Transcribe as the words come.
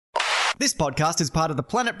This podcast is part of the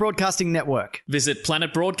Planet Broadcasting Network. Visit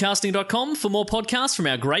planetbroadcasting.com for more podcasts from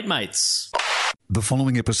our great mates. The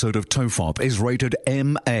following episode of TOFOP is rated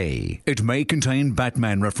MA. It may contain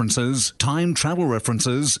Batman references, time travel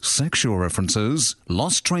references, sexual references,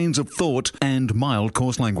 lost trains of thought, and mild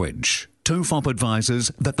coarse language. TOFOP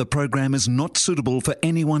advises that the program is not suitable for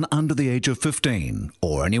anyone under the age of 15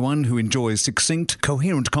 or anyone who enjoys succinct,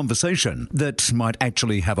 coherent conversation that might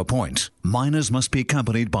actually have a point. Minors must be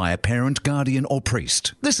accompanied by a parent, guardian, or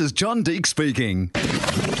priest. This is John Deek speaking.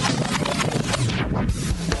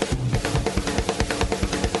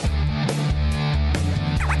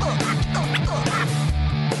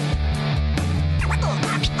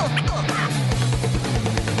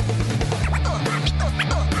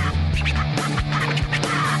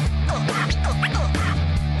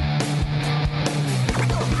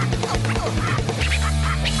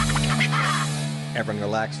 Everyone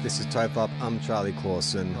relax. This is TOFOP. I'm Charlie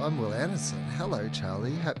Clausen. I'm Will Anderson. Hello,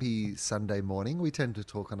 Charlie. Happy Sunday morning. We tend to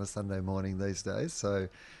talk on a Sunday morning these days, so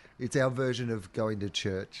it's our version of going to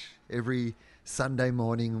church. Every Sunday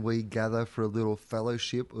morning we gather for a little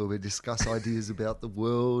fellowship where we discuss ideas about the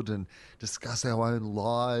world and discuss our own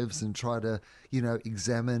lives and try to,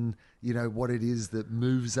 examine, what it is that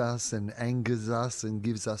moves us and angers us and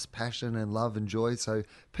gives us passion and love and joy. So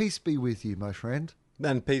peace be with you, my friend.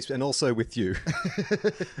 And peace, and also with you.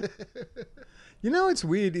 What's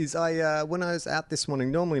weird is when I was out this morning,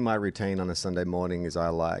 normally my routine on a Sunday morning is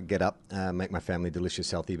I get up, make my family delicious,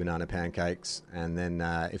 healthy banana pancakes, and then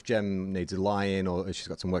if Jem needs to lie in or if she's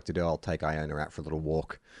got some work to do, I'll take Iona out for a little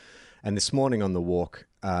walk. And this morning on the walk,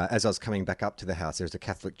 as I was coming back up to the house, there's a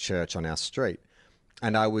Catholic church on our street,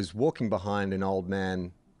 and I was walking behind an old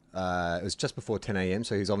man. It was just before 10 a.m.,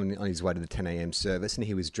 so he was on his way to the 10 a.m. service, and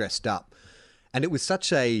he was dressed up. And it was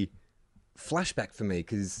such a flashback for me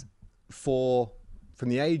because from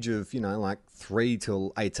the age of, 3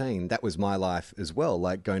 till 18, that was my life as well,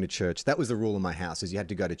 like going to church. That was the rule in my house, is you had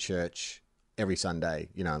to go to church every Sunday,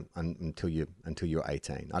 until you were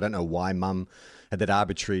 18. I don't know why Mum had that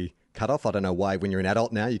arbitrary cutoff. I don't know why when you're an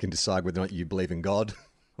adult now you can decide whether or not you believe in God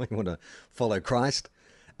or you want to follow Christ.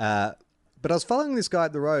 But I was following this guy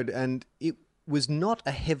up the road, and it was not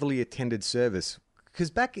a heavily attended service.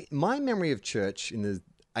 Because my memory of church in the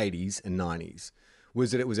 80s and 90s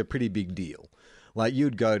was that it was a pretty big deal. Like,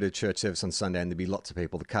 you'd go to church service on Sunday and there'd be lots of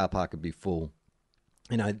people. The car park would be full.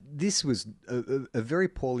 This was a very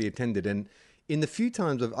poorly attended. And in the few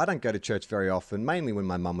times I don't go to church very often, mainly when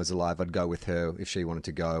my mum was alive, I'd go with her if she wanted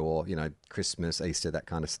to go, or, Christmas, Easter, that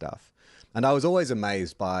kind of stuff. And I was always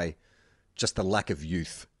amazed by just the lack of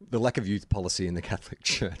youth policy in the Catholic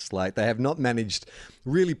Church. Like, they have not managed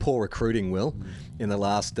really poor recruiting, Will, in the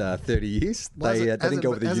last 30 years. They didn't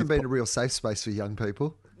go with the youth. It hasn't been a real safe space for young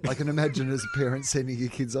people. I can imagine as a parent sending your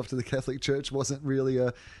kids off to the Catholic Church wasn't really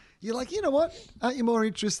you're like, you know what? Aren't you more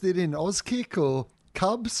interested in Auskick or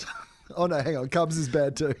Cubs? Oh no, hang on. Cubs is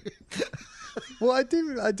bad too. Well, I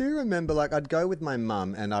do remember, I'd go with my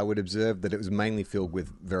mum and I would observe that it was mainly filled with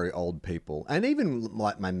very old people. And even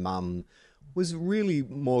my mum was really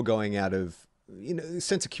more going out of,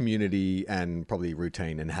 sense of community and probably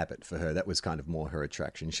routine and habit for her. That was kind of more her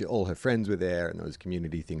attraction. All her friends were there and there was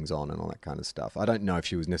community things on and all that kind of stuff. I don't know if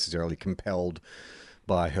she was necessarily compelled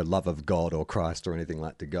by her love of God or Christ or anything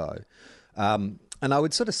like to go. And I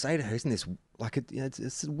would sort of say to her, isn't this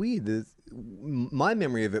it's weird. My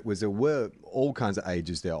memory of it was there were all kinds of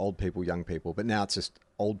ages there, old people, young people, but now it's just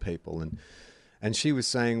old people. And she was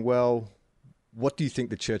saying, well, what do you think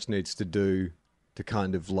the church needs to do to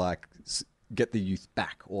kind of get the youth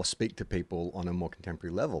back or speak to people on a more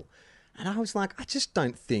contemporary level? And I was like, I just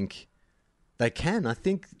don't think they can. I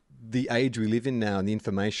think the age we live in now and the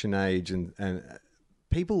information age and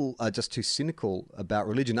people are just too cynical about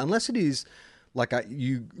religion, unless it is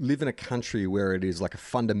you live in a country where it is like a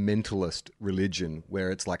fundamentalist religion, where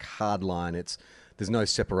it's like hardline, there's no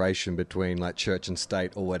separation between church and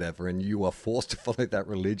state or whatever, and you are forced to follow that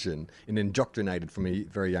religion and indoctrinated from a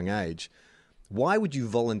very young age. Why would you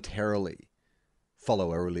voluntarily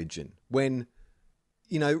follow a religion when,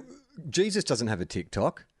 Jesus doesn't have a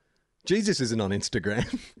TikTok? Jesus isn't on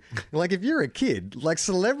Instagram. If you're a kid,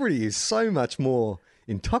 celebrity is so much more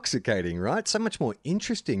intoxicating, right? So much more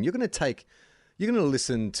interesting. You're going to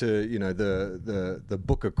listen to, the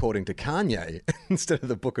book according to Kanye instead of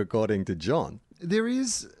the book according to John. There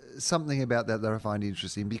is something about that I find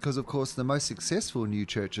interesting because, of course, the most successful new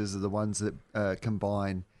churches are the ones that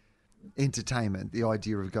combine entertainment, the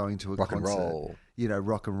idea of going to a rock concert, and roll.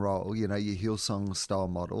 Rock and roll, your Hillsong style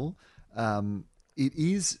model. It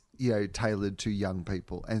is, tailored to young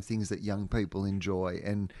people and things that young people enjoy.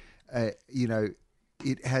 And,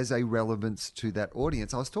 it has a relevance to that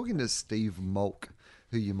audience. I was talking to Steve Malk,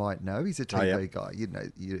 who you might know. He's a TV guy. You know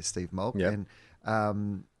Steve Malk. Yep.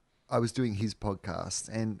 And I was doing his podcast.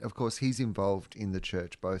 And, of course, he's involved in the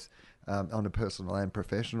church, both on a personal and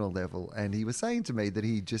professional level. And he was saying to me that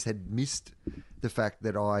he just had missed the fact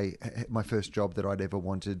that my first job that I'd ever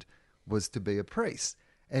wanted was to be a priest.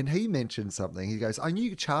 And he mentioned something. He goes, I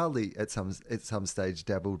knew Charlie at some stage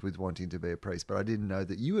dabbled with wanting to be a priest, but I didn't know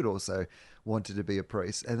that you had also wanted to be a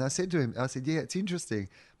priest. And I said to him, yeah, it's interesting.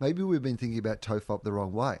 Maybe we've been thinking about TOEFOP the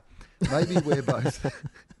wrong way. Maybe we're both,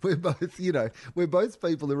 we're both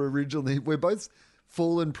people who are originally, we're both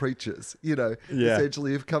fallen preachers,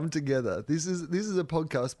 essentially have come together. This is a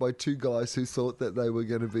podcast by two guys who thought that they were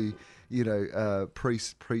going to be,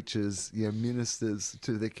 priests, preachers, ministers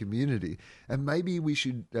to their community. And maybe we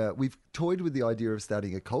should, we've toyed with the idea of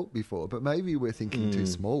starting a cult before, but maybe we're thinking too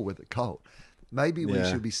small with a cult. Maybe we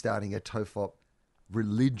should be starting a TOEFOP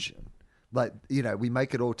religion. Like, we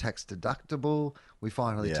make it all tax deductible. We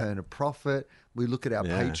finally turn a profit. We look at our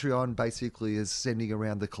Patreon basically as sending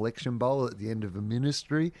around the collection bowl at the end of a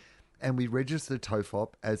ministry. And we register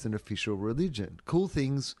TOEFOP as an official religion. Cool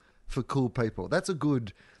things for cool people. That's a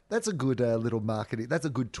good little marketing. That's a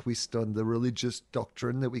good twist on the religious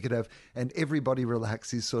doctrine that we could have. And everybody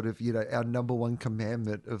relax is sort of, our number one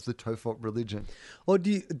commandment of the TOEFOP religion. Or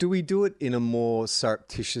do we do it in a more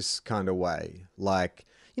surreptitious kind of way? Like,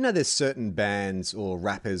 there's certain bands or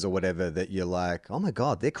rappers or whatever that you're like, oh my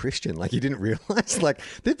God, they're Christian. Like, you didn't realize, like,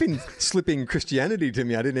 they've been slipping Christianity to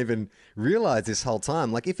me. I didn't even realize this whole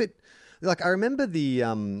time. Like, I remember the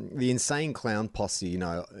Insane Clown Posse,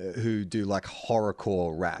 who do like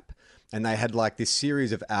horrorcore rap, and they had like this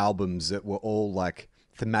series of albums that were all like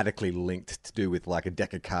thematically linked to do with like a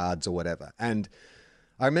deck of cards or whatever. And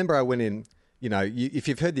I remember I went in, if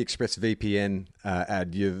you've heard the ExpressVPN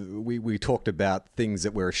ad, we talked about things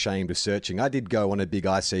that we're ashamed of searching. I did go on a big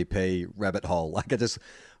ICP rabbit hole. Like, I just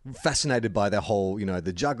fascinated by the whole,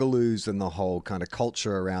 the Juggaloos and the whole kind of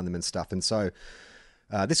culture around them and stuff. And so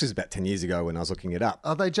this was about 10 years ago when I was looking it up.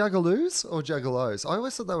 Are they Juggaloos or Juggalos? I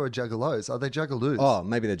always thought they were Juggalos. Are they Juggaloos? Oh,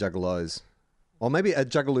 maybe they're Juggalos. Or maybe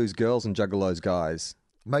Juggaloos girls and Juggalos guys.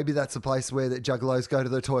 Maybe that's a place where the Juggalos go to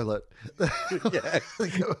the toilet. Yeah.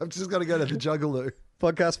 I've just got to go to the Juggaloo.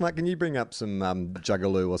 Podcast, Mike, can you bring up some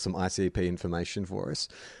Juggaloo or some ICP information for us?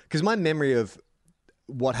 Because my memory of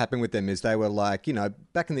what happened with them is they were like,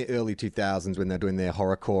 back in the early 2000s when they're doing their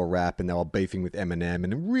horrorcore rap and they were beefing with Eminem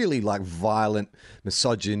and really like violent,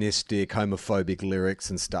 misogynistic, homophobic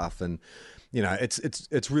lyrics and stuff. And,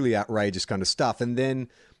 it's really outrageous kind of stuff. And then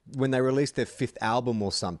when they released their fifth album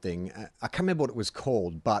or something, I can't remember what it was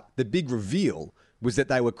called, but the big reveal was that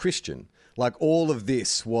they were Christian. Like, all of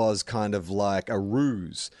this was kind of like a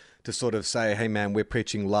ruse to sort of say, hey man, we're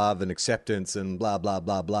preaching love and acceptance and blah, blah,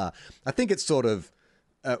 blah, blah. I think it's sort of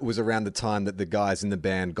was around the time that the guys in the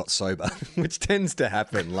band got sober, which tends to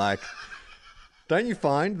happen. Like, don't you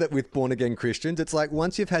find that with born-again Christians, it's like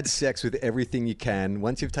once you've had sex with everything you can,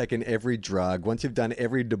 once you've taken every drug, once you've done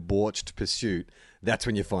every debauched pursuit, that's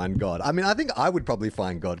when you find God. I mean, I think I would probably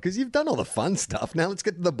find God because you've done all the fun stuff. Now let's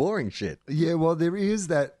get to the boring shit. Yeah, well, there is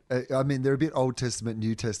that. They're a bit Old Testament,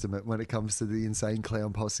 New Testament when it comes to the Insane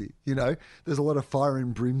Clown Posse. There's a lot of fire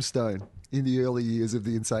and brimstone in the early years of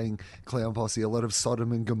the Insane Clown Posse, a lot of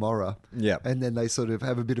Sodom and Gomorrah. Yeah. And then they sort of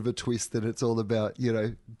have a bit of a twist that it's all about,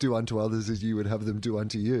 do unto others as you would have them do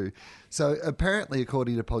unto you. So apparently,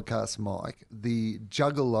 according to Podcast Mike, the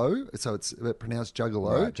Juggalo, so it's pronounced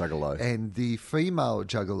Juggalo. Right, Juggalo. And the female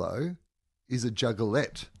Juggalo is a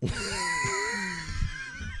Juggalette.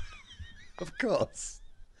 Of course.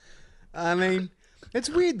 I mean, it's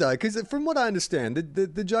weird though, because from what I understand, the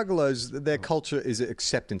Juggalos, their culture is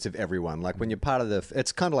acceptance of everyone. Like, when you're part of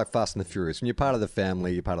it's kind of like Fast and the Furious. When you're part of the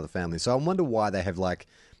family, you're part of the family. So I wonder why they have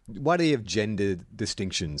why do you have gender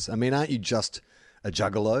distinctions? I mean, aren't you just a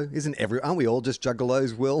Juggalo? Aren't we all just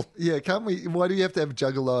Juggalos, Will? Yeah, can't we? Why do you have to have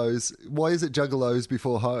Juggalos? Why is it Juggalos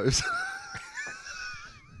before hoes?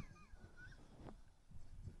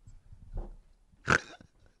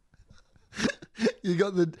 You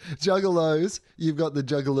got the Juggalos, you've got the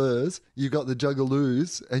Juggalers, you've got the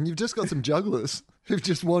Juggaloos, and you've just got some jugglers who've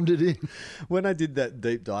just wandered in. When I did that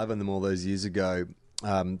deep dive on them all those years ago,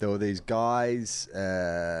 there were these guys,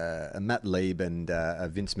 Matt Lieb and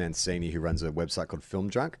Vince Mancini, who runs a website called Film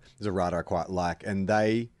Drunk. There's a writer I quite like, and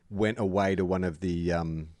they went away to one of the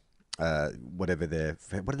what are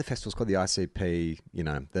the festivals called? The ICP,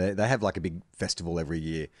 they have like a big festival every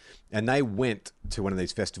year. And they went to one of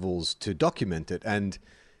these festivals to document it. And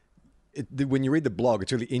when you read the blog,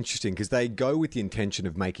 it's really interesting because they go with the intention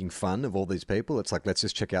of making fun of all these people. It's like, let's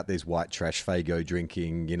just check out these white trash Faygo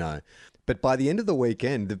drinking, you know. But by the end of the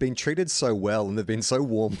weekend, they've been treated so well and they've been so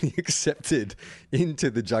warmly accepted into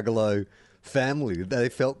the Juggalo family that they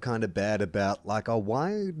felt kind of bad about, like, oh,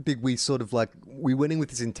 why did we sort of like, we went in with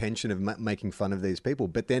this intention of making fun of these people.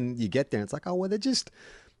 But then you get there and it's like, oh, well, this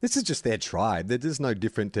is just their tribe. They're just no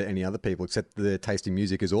different to any other people except their taste in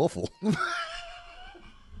music is awful.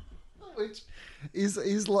 Which is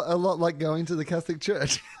a lot like going to the Catholic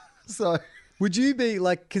Church. So would you be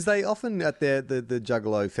like, because they often at the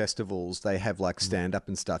Juggalo festivals, they have like stand up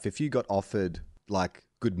and stuff. If you got offered like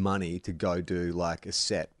good money to go do like a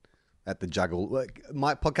set at the Juggle, like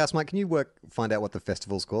Mike, can you find out what the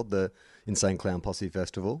festival's called? The Insane Clown Posse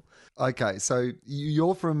Festival. Okay, so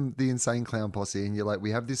you're from the Insane Clown Posse and you're like,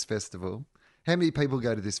 we have this festival. How many people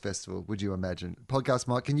go to this festival, would you imagine? Podcast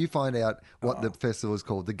Mike, can you find out what the festival is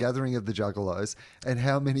called? The Gathering of the Juggalos, and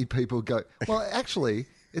how many people go? Well, actually,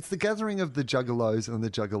 it's the Gathering of the Juggalos and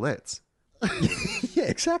the Juggalettes. Yeah,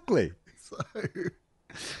 exactly. So,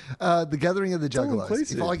 the Gathering of the Juggalos.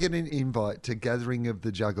 inclusive. If I get an invite to Gathering of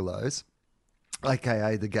the Juggalos,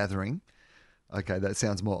 aka The Gathering, okay, that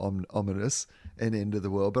sounds more ominous and end of the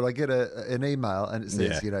world, but I get an email and it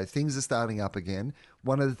says, things are starting up again.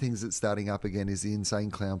 One of the things that's starting up again is the Insane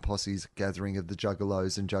Clown Posse's Gathering of the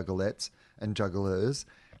Juggalos and Juggalettes and Juggalers.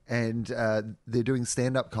 And they're doing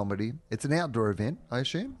stand-up comedy. It's an outdoor event, I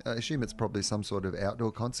assume. I assume it's probably some sort of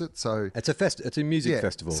outdoor concert. So it's a music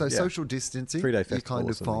festival. So social distancing, 3-day festival, you're kind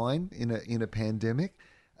of fine in a pandemic.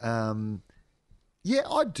 Yeah,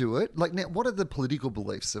 I'd do it. Like, now, what are the political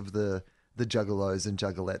beliefs of the Juggalos and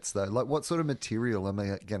Juggalettes, though? Like, what sort of material am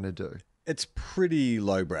I going to do? It's pretty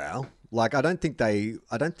lowbrow. Like, I don't think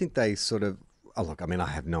they sort of. Oh, look, I mean, I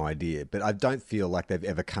have no idea, but I don't feel like they've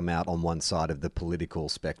ever come out on one side of the political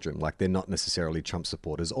spectrum. Like, they're not necessarily Trump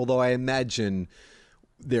supporters, although I imagine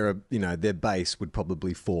their base would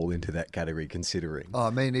probably fall into that category, considering. Oh,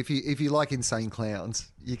 I mean, if you like insane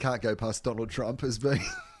clowns, you can't go past Donald Trump as being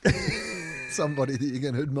somebody that you're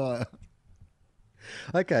going to admire.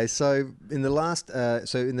 Okay, so in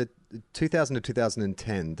the 2000 to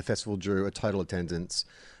 2010, the festival drew a total attendance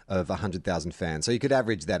of 100,000 fans. So you could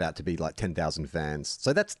average that out to be like 10,000 fans.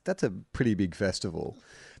 So that's a pretty big festival.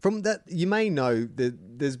 From that, you may know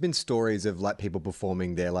that there's been stories of like people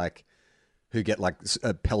performing there, like who get like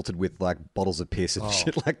pelted with like bottles of piss and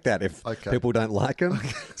shit like that if people don't like them. Okay.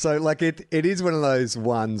 So like it is one of those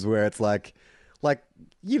ones where it's like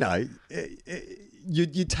you're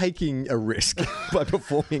taking a risk by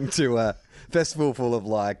performing to a festival full of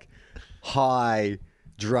like high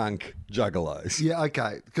drunk juggalos. Yeah,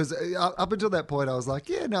 okay. Because up until that point, I was like,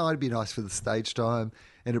 yeah, no, it'd be nice for the stage time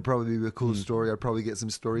and it'd probably be a cool story. I'd probably get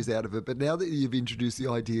some stories out of it. But now that you've introduced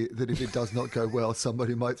the idea that if it does not go well,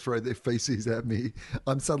 somebody might throw their feces at me,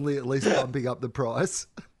 I'm suddenly at least bumping up the price.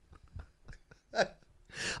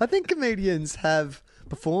 I think comedians have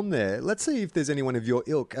performed there. Let's see if there's anyone of your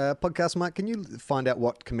ilk. Podcast Mike, can you find out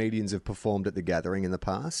what comedians have performed at the Gathering in the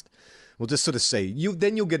past? We'll just sort of see.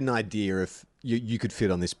 Then you'll get an idea if you could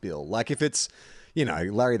fit on this bill. Like if it's,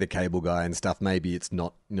 Larry the Cable Guy and stuff, maybe it's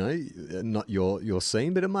not, not your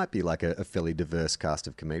scene, but it might be like a fairly diverse cast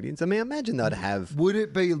of comedians. I mean, imagine they'd have... Would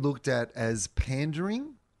it be looked at as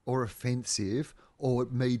pandering or offensive, or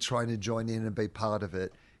me trying to join in and be part of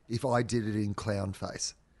it if I did it in clown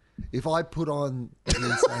face? If I put on the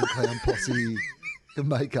Insane Clown Posse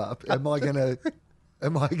makeup, am I going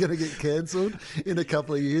to get cancelled in a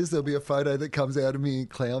couple of years? There'll be a photo that comes out of me in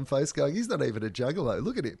clown face going, he's not even a juggalo.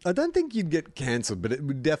 Look at him. I don't think you'd get cancelled, but it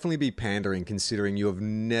would definitely be pandering considering you have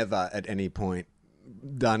never at any point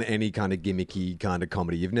done any kind of gimmicky kind of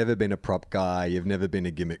comedy. You've never been a prop guy. You've never been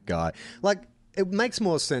a gimmick guy. Like, it makes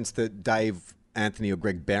more sense that Dave Anthony or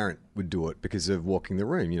Greg Barrett would do it because of Walking the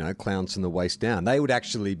Room, clowns from the waist down. They would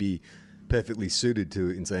actually be perfectly suited to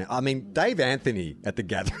insane. I mean, Dave Anthony at the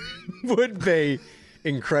Gathering would be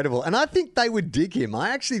incredible. And I think they would dig him.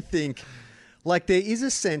 I actually think like there is a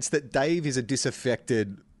sense that Dave is a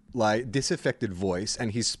disaffected voice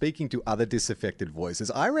and he's speaking to other disaffected voices.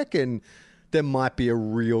 I reckon there might be a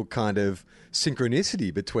real kind of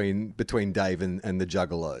synchronicity between Dave and the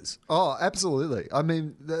Juggalos. Oh, absolutely. I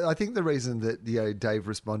mean, I think the reason that Dave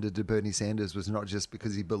responded to Bernie Sanders was not just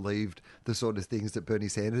because he believed the sort of things that Bernie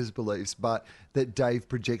Sanders believes, but that Dave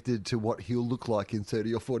projected to what he'll look like in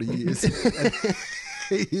 30 or 40 years.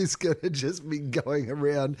 He is going to just be going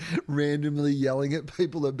around randomly yelling at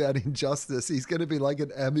people about injustice. He's going to be like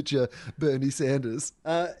an amateur Bernie Sanders.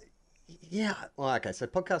 Yeah. Well, okay. So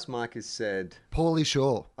Podcast Mike has said... Pauly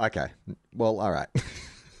Shore. Okay. Well, all right.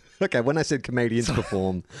 Okay, when I said comedians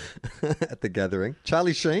perform at the gathering,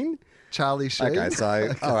 Charlie Sheen. Charlie Sheen. Okay,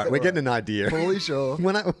 so all right, we're getting an idea. Pauly Shaw.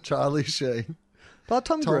 Charlie Sheen. But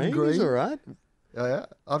Tom Green is all right. Oh, yeah.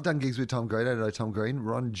 I've done gigs with Tom Green. I know Tom Green.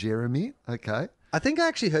 Ron Jeremy. Okay. I think I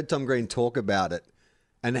actually heard Tom Green talk about it,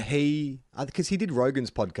 and because he did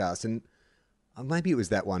Rogan's podcast, and maybe it was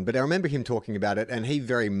that one, but I remember him talking about it, and he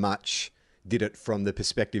very much did it from the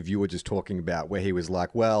perspective you were just talking about, where he was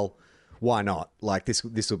like, well, why not? Like, this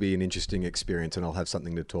will be an interesting experience, and I'll have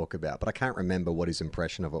something to talk about. But I can't remember what his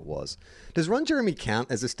impression of it was. Does Ron Jeremy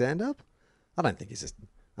count as a stand-up? I don't think he's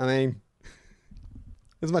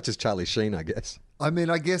as much as Charlie Sheen, I guess. I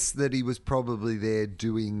mean, I guess that he was probably there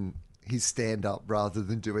doing his stand-up rather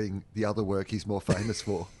than doing the other work he's more famous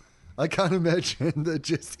for. I can't imagine that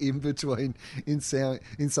just in between insane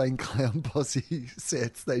clown posse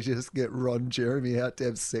sets, they just get Ron Jeremy out to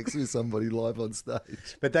have sex with somebody live on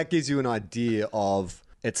stage. But that gives you an idea of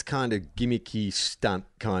it's kind of gimmicky stunt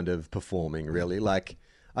kind of performing, really. Like,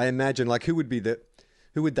 I imagine, like, who would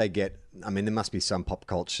they get? I mean, there must be some pop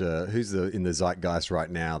culture. Who's in the zeitgeist right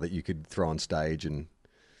now that you could throw on stage and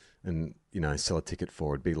sell a ticket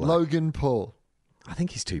for? It'd be like Logan Paul. I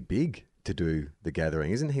think he's too big to do the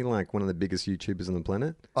gathering. Isn't he like one of the biggest YouTubers on the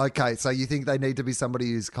planet? Okay, so you think they need to be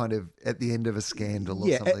somebody who's kind of at the end of a scandal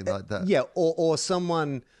or something like that? Yeah, or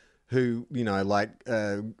someone who, went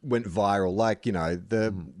viral. Like,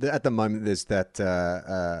 at the moment there's that,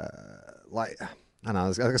 I don't know, I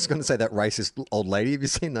was going to say that racist old lady. Have you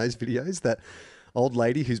seen those videos? That old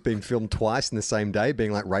lady who's been filmed twice in the same day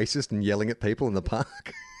being like racist and yelling at people in the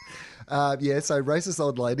park. So racist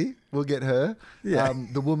old lady, we'll get her. Yeah.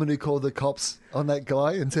 The woman who called the cops on that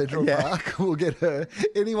guy in Central Park, we'll get her.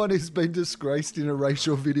 Anyone who's been disgraced in a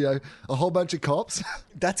racial video, a whole bunch of cops.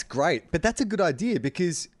 That's great. But that's a good idea,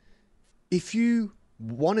 because if you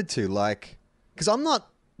wanted to, because I'm not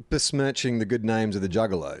besmirching the good names of the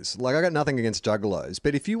juggalos. Like, I got nothing against juggalos.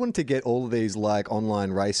 But if you wanted to get all of these online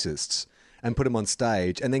racists and put them on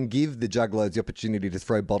stage and then give the juggalos the opportunity to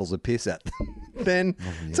throw bottles of piss at them, then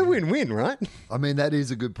it's a win-win, right? I mean, that is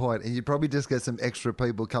a good point. And you probably just get some extra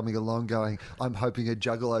people coming along going, I'm hoping a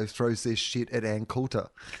juggalo throws this shit at Ann Coulter.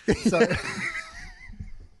 So,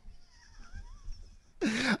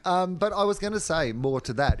 but I was going to say more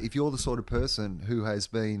to that. If you're the sort of person who has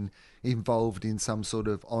been involved in some sort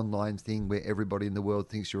of online thing where everybody in the world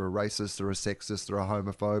thinks you're a racist or a sexist or a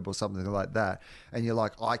homophobe or something like that, and you're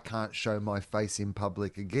like, I can't show my face in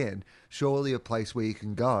public again, surely a place where you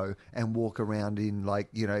can go and walk around in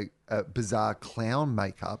bizarre clown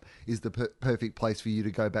makeup is the perfect place for you to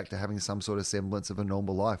go back to having some sort of semblance of a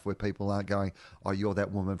normal life where people aren't going, oh, you're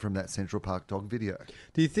that woman from that Central Park dog video.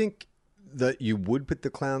 Do you think that you would put the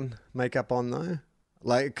clown makeup on, though?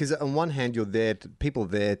 Like, because on one hand, you're the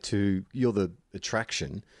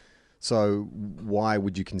attraction. So why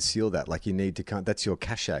would you conceal that? Like, you need to that's your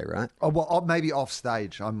cachet, right? Oh, well, maybe off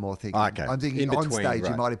stage, I'm more thinking. Okay. I'm thinking In on between, stage, right.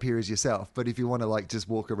 you might appear as yourself. But if you want to, just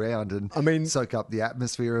walk around and soak up the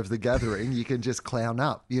atmosphere of the gathering, you can just clown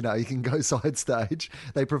up. You can go side stage.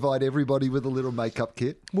 They provide everybody with a little makeup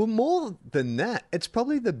kit. Well, more than that, it's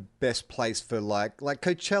probably the best place for like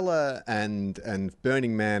Coachella and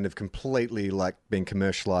Burning Man have completely been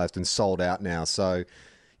commercialized and sold out now. So,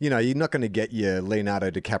 you're not going to get your Leonardo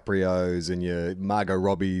DiCaprios and your Margot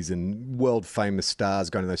Robbies and world famous stars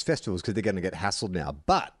going to those festivals because they're going to get hassled now.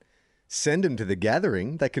 But send them to the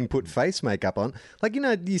gathering. They can put face makeup on.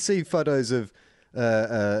 You see photos of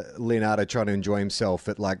Leonardo trying to enjoy himself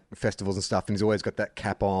at festivals and stuff, and he's always got that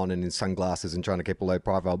cap on and his sunglasses and trying to keep a low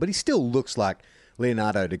profile, but he still looks like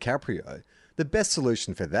Leonardo DiCaprio. The best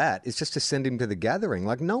solution for that is just to send him to the gathering.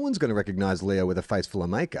 No one's going to recognize Leo with a face full of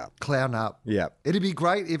makeup. Clown up. Yeah. It'd be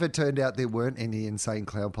great if it turned out there weren't any insane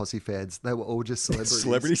clown posse fans. They were all just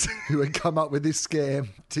Celebrities. who had come up with this scam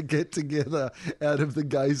to get together out of the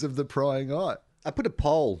gaze of the prying eye. I put a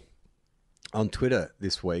poll on Twitter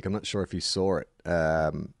this week. I'm not sure if you saw it.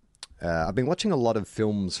 I've been watching a lot of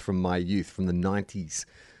films from my youth, from the 90s.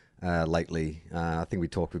 Lately. I think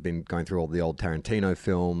we've been going through all the old Tarantino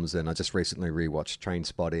films, and I just recently rewatched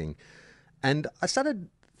Trainspotting. And I started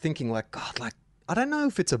thinking God, I don't know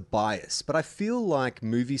if it's a bias, but I feel like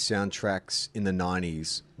movie soundtracks in the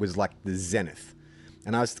 90s was the zenith.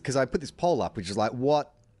 And because I put this poll up, which is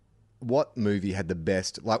what movie had the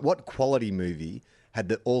best, what quality movie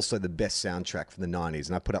had also the best soundtrack from the 90s?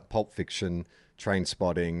 And I put up Pulp Fiction,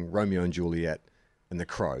 Trainspotting, Romeo and Juliet, and The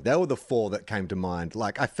Crow. They were the four that came to mind.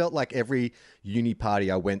 I felt like every uni party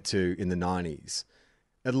I went to in the 90s,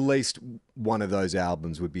 at least one of those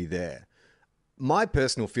albums would be there. My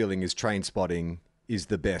personal feeling is Trainspotting is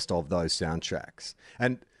the best of those soundtracks.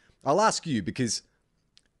 And I'll ask you, because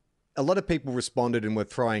a lot of people responded and were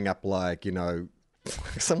throwing up like,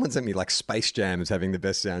 someone sent me like Space Jam as having the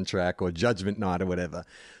best soundtrack or Judgment Night or whatever.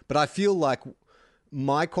 But I feel like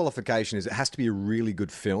my qualification is it has to be a really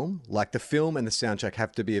good film. Like the film and the soundtrack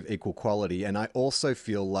have to be of equal quality. And I also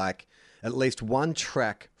feel like at least one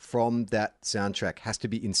track from that soundtrack has to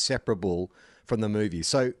be inseparable from the movie.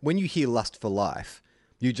 So when you hear Lust for Life,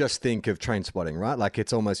 you just think of Trainspotting, right? Like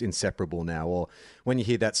it's almost inseparable now. Or when you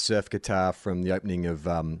hear that surf guitar from the opening of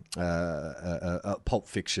Pulp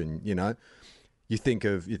Fiction, you think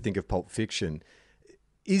of Pulp Fiction.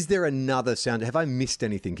 Is there another sound? Have I missed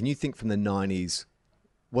anything? Can you think from the 90s?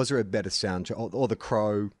 Was there a better soundtrack? Or The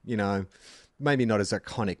Crow, maybe not as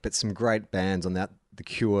iconic, but some great bands on that. The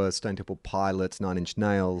Cure, Stone Temple Pilots, Nine Inch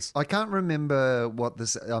Nails. I can't remember what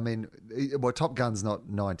this. I mean, Top Gun's not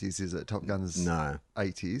 90s, is it? Top Gun's No.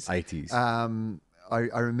 80s. 80s.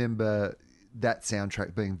 I remember that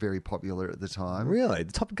soundtrack being very popular at the time. Really?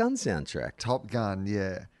 The Top Gun soundtrack? Top Gun,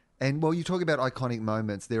 yeah. And you talk about iconic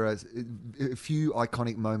moments. There are a few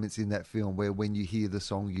iconic moments in that film where when you hear the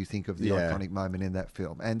song, you think of the iconic moment in that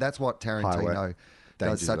film. And that's what Tarantino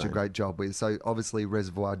does such a great job with. So obviously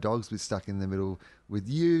Reservoir Dogs was Stuck in the Middle with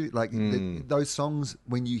You. Like those songs,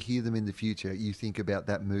 when you hear them in the future, you think about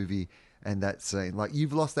that movie and that scene. Like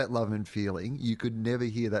You've Lost That Love and Feeling. You could never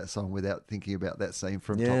hear that song without thinking about that scene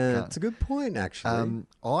from Top Gun. Yeah, it's a good point, actually.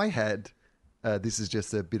 I had... this is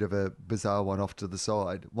just a bit of a bizarre one off to the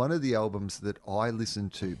side. One of the albums that I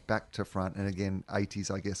listened to back to front, and again,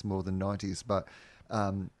 80s, I guess, more than 90s, but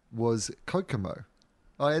was Kokomo.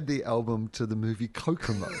 I had the album to the movie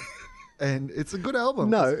Kokomo. And it's a good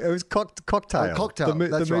album. No, it was Cocktail. Cocktail. The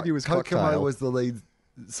That's movie right. was Kokomo Cocktail. was the lead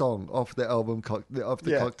song off the album,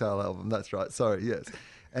 Cocktail album. That's right. Sorry, yes.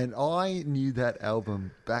 And I knew that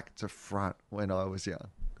album back to front when I was young.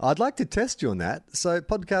 I'd like to test you on that. So,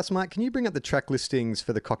 Podcast Mike, can you bring up the track listings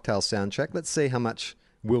for the Cocktail soundtrack? Let's see how much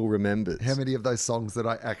Will remembers. How many of those songs that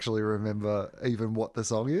I actually remember even what the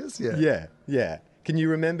song is? Yeah. Can you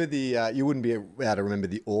remember you wouldn't be able to remember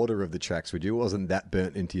the order of the tracks, would you? It wasn't that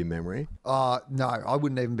burnt into your memory? No, I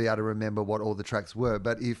wouldn't even be able to remember what all the tracks were.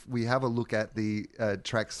 But if we have a look at the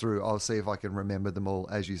tracks through, I'll see if I can remember them all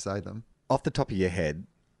as you say them. Off the top of your head,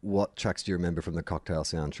 what tracks do you remember from the Cocktail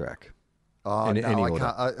soundtrack? Oh, Any no, I order?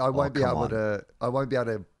 can't. I won't be come able on. to. I won't be able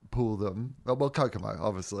to pull them. Well, Kokomo,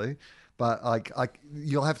 obviously, but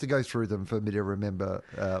you'll have to go through them for me to remember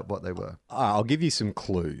what they were. I'll give you some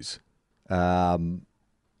clues.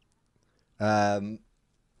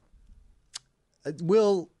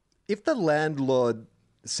 Will, if the landlord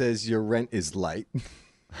says your rent is late,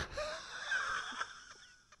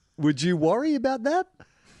 would you worry about that?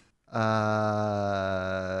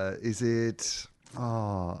 Is it?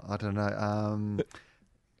 Oh, I don't know.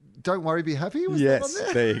 Don't worry, be happy. Was that Yes, on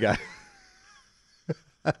there? there you go.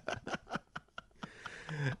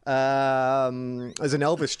 There's an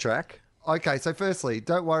Elvis track. Okay, so firstly,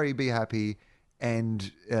 Don't Worry, Be Happy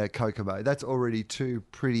and Kokomo. That's already two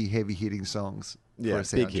pretty heavy-hitting songs for a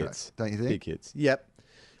soundtrack, big hits. don't you think? Big hits. Yep.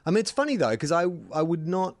 I mean, it's funny, though, because I would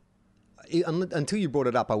not, until you brought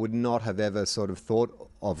it up, I would not have ever sort of thought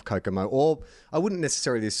of Kokomo, or I wouldn't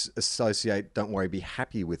necessarily associate Don't Worry, Be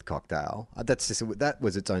Happy with Cocktail. That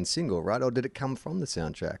was its own single, right? Or did it come from the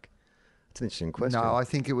soundtrack? It's an interesting question. No, I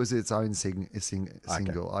think it was its own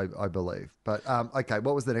single, I believe. But, okay,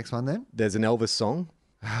 what was the next one then? There's an Elvis song.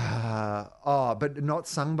 But not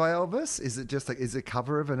sung by Elvis? Is it just is it a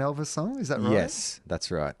cover of an Elvis song? Is that right? Yes,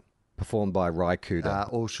 that's right. Performed by Ry Cooder.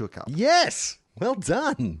 All Shook Up. Yes! Well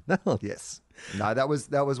done. Yes. No, that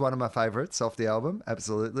was one of my favourites off the album.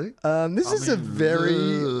 Absolutely. This is a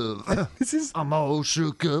very... I'm all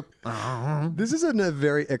shook up. This is a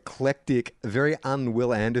very eclectic, very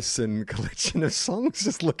un-Will Anderson collection of songs,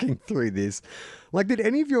 just looking through this. Like, did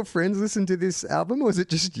any of your friends listen to this album, or was it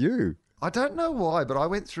just you? I don't know why, but I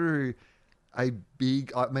went through I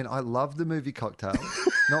love the movie Cocktail.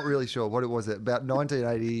 Not really sure what it was. About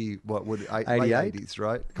 1980, late 80s,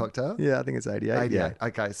 right? Cocktail? Yeah, I think it's 88. 88. Yeah.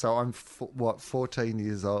 Okay, so I'm 14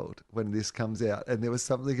 years old when this comes out, and there was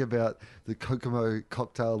something about the Kokomo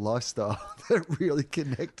cocktail lifestyle that really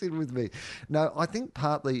connected with me. No, I think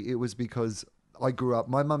partly it was because I grew up.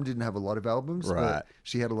 My mum didn't have a lot of albums, Right. but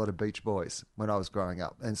she had a lot of Beach Boys when I was growing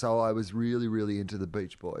up, and so I was really, really into the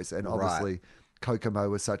Beach Boys, and obviously. Kokomo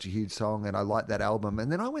was such a huge song, and I liked that album.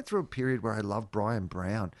 And then I went through a period where I loved Brian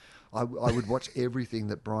Brown. I would watch everything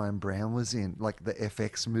that Brian Brown was in, like the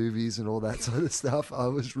FX movies and all that sort of stuff. I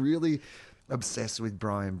was really obsessed with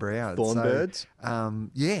Brian Brown. Thornbirds?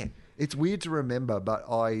 Yeah. It's weird to remember, but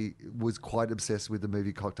I was quite obsessed with the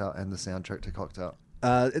movie Cocktail and the soundtrack to Cocktail.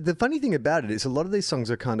 The funny thing about it is a lot of these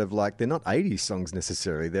songs are kind of like, they're not 80s songs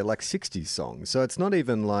necessarily. They're like 60s songs. So it's not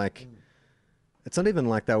even like... It's not even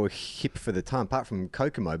like they were hip for the time, apart from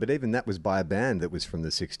Kokomo, but even that was by a band that was from the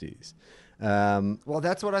 60s. Well,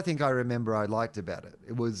 that's what I think I remember I liked about it.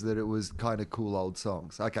 It was that it was kind of cool old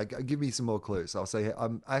songs. Okay, give me some more clues. I'll say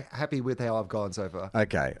I'm happy with how I've gone so far.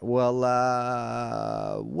 Okay, well,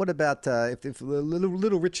 what about if the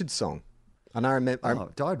Little Richard song? And I remember...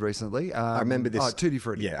 died recently. I remember this... Oh, Tutti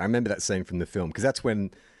Frutti. Yeah, I remember that scene from the film, because that's when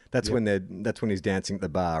he's dancing at the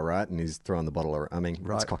bar, right? And he's throwing the bottle.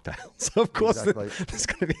 It's cocktails. So of course, Exactly. there's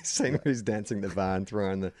going to be a scene where he's dancing at the bar and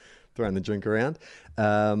throwing the drink around.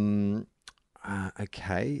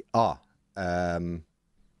 Okay.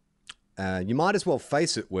 You might as well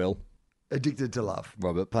face it, Will. Addicted to Love.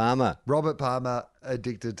 Robert Palmer. Robert Palmer,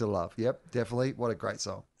 Addicted to Love. Yep, definitely. What a great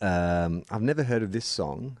song. I've never heard of this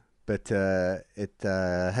song, but it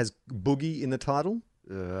has Boogie in the title.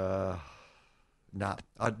 No.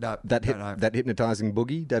 That hypnotizing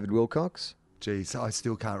Boogie, David Wilcox. Geez, I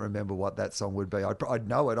still can't remember what that song would be. I'd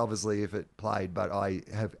know it, obviously, if it played, but I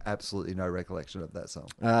have absolutely no recollection of that song.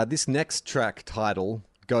 This next track title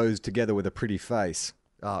goes together with a pretty face.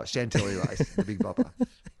 Oh, Chantilly Lace, the Big Bopper.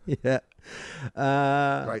 Yeah.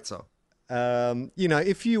 Great song.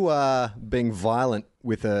 If you are being violent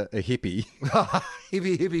with a hippie.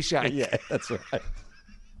 Hippie Shake. Yeah, that's right.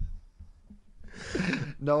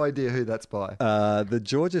 No idea who that's by. The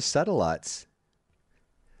Georgia Satellites.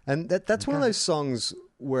 And that's one of those songs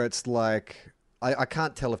where it's like, I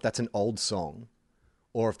can't tell if that's an old song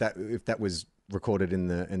or if that was recorded in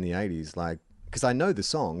the 80s, like, because I know the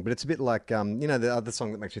song, but it's a bit like, the other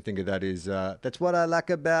song that makes me think of that is, That's What I Like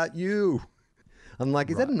About You. I'm like,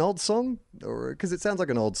 is that an old song? Or because it sounds like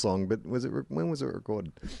an old song, but when was it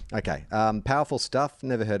recorded? Okay. Powerful Stuff,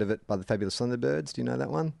 never heard of it, by the Fabulous Thunderbirds. Do you know that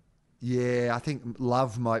one? Yeah, I think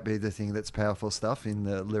love might be the thing that's powerful stuff in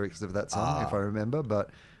the lyrics of that song, if I remember. But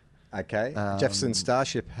okay, Jefferson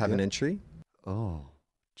Starship have an entry. Oh,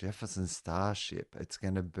 Jefferson Starship. It's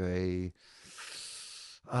going to be...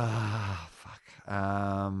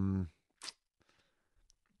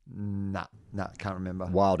 can't remember.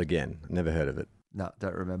 Wild Again, never heard of it. No,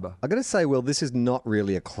 don't remember. I got to say, Will, this is not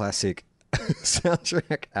really a classic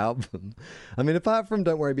soundtrack album. I mean, apart from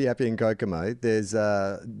Don't Worry, Be Happy and Kokomo, there's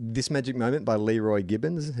This Magic Moment by Leroy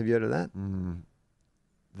Gibbons. Have you heard of that?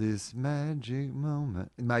 This Magic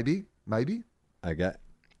Moment. Maybe. Okay.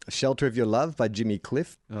 Shelter of Your Love by Jimmy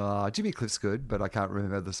Cliff. Jimmy Cliff's good, but I can't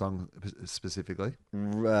remember the song specifically.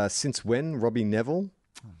 Since When, Robbie Neville.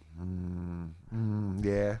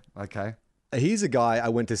 Yeah, okay. He's a guy I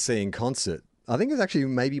went to see in concert. I think it was actually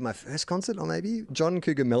maybe my first concert, or maybe John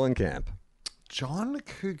Cougar Mellencamp. John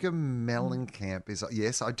Cougar Mellencamp is...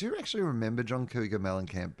 Yes, I do actually remember John Cougar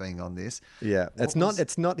Mellencamp being on this. Yeah, it's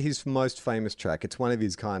not his most famous track. It's one of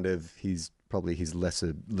his probably his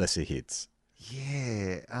lesser hits.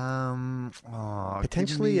 Yeah.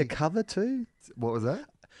 Potentially a cover too? What was that?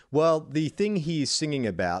 Well, the thing he is singing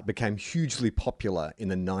about became hugely popular in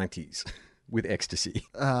the 90s with Ecstasy.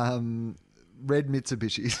 Red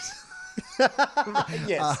Mitsubishis.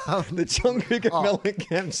 Yes, the John Cougar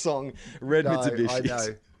Mellencamp song, Red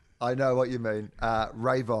Mitsubishis. I know what you mean.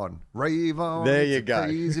 Rave On. There you go.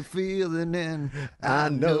 Crazy feeling and I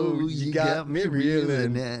know you got me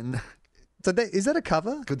reeling in. So is that a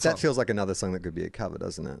cover? Good song. That feels like another song that could be a cover,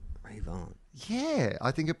 doesn't it? Rave On. Yeah,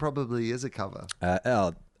 I think it probably is a cover.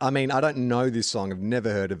 I mean, I don't know this song. I've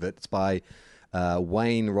never heard of it. It's by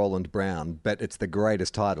Wayne Roland Brown, but it's the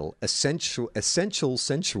greatest title, Essential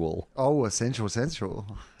Sensual. Oh, Essential Sensual.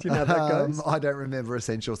 Do you know how that goes? I don't remember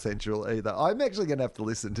Essential Sensual either. I'm actually going to have to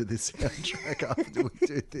listen to this soundtrack after we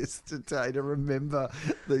do this today to remember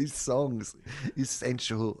these songs.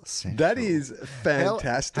 Essential Sensual. That is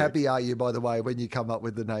fantastic. How happy are you, by the way, when you come up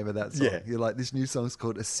with the name of that song? Yeah. You're like, this new song's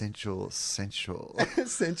called Essential Sensual.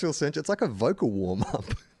 Essential. It's like a vocal warm-up.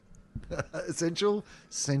 Essential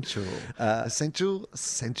Sensual. Essential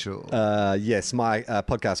Sensual. Yes, my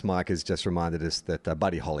podcast Mike has just reminded us that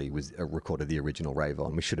Buddy Holly was recorded the original Rave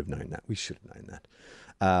On. We should have known that.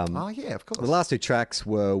 Yeah, of course. The last two tracks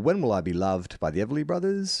were When Will I Be Loved by the Everly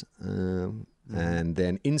Brothers, and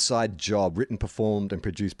then Inside Job, written, performed, and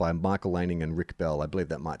produced by Michael Laning and Rick Bell. I believe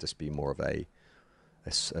that might just be more of a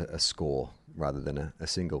score rather than a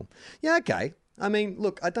single. Yeah, okay. I mean,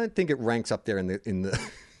 look, I don't think it ranks up there in the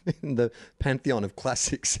in the pantheon of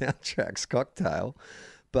classic soundtracks, Cocktail,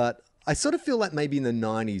 but I sort of feel like maybe in the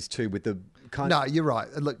 90s too, with the kind No, you're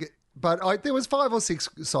right. Look, but there was 5 or 6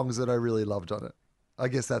 songs that I really loved on it. I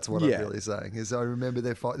guess that's what I'm really saying, is I remember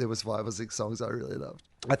there was 5 or 6 songs I really loved.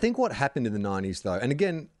 I think what happened in the 90s though, and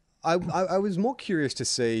again, I was more curious to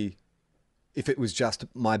see if it was just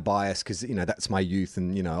my bias, because, you know, that's my youth,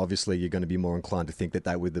 and, you know, obviously you're going to be more inclined to think that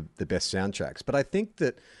they were the best soundtracks. But I think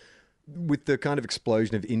that with the kind of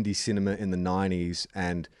explosion of indie cinema in the 90s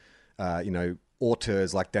and, you know,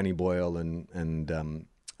 auteurs like Danny Boyle and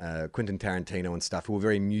Quentin Tarantino and stuff, who were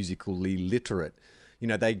very musically literate, you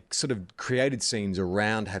know, they sort of created scenes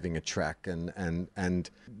around having a track, and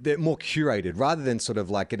they're more curated rather than sort of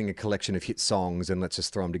like getting a collection of hit songs and let's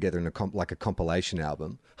just throw them together in like a compilation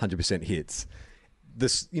album, 100% hits.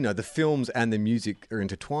 This, you know, the films and the music are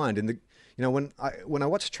intertwined. And, you know, when I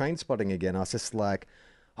watched Trainspotting again, I was just like,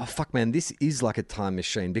 oh, fuck, man, this is like a time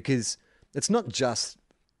machine, because it's not just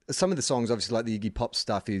some of the songs, obviously, like the Iggy Pop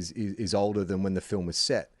stuff is older than when the film was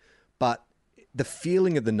set, but the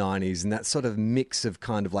feeling of the 90s and that sort of mix of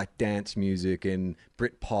kind of like dance music and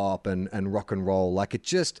Britpop and rock and roll, like it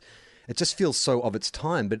just feels so of its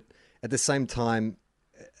time, but at the same time,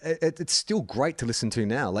 it's still great to listen to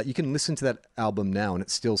now. Like, you can listen to that album now and it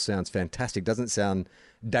still sounds fantastic. Doesn't sound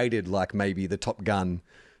dated like maybe the Top Gun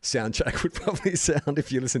soundtrack would probably sound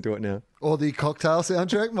if you listen to it now. Or the Cocktail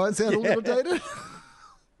soundtrack might sound a little dated.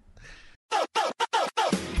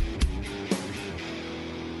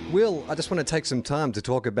 Will, I just want to take some time to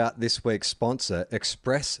talk about this week's sponsor,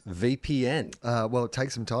 ExpressVPN. Well,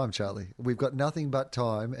 take some time, Charlie. We've got nothing but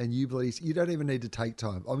time, and you don't even need to take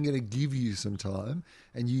time. I'm going to give you some time,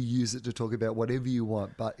 and you use it to talk about whatever you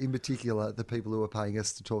want, but in particular, the people who are paying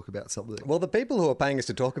us to talk about something. Well, the people who are paying us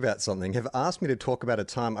to talk about something have asked me to talk about a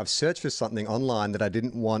time I've searched for something online that I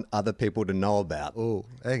didn't want other people to know about. Oh,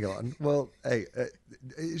 hang on. Well, hey,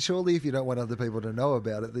 surely if you don't want other people to know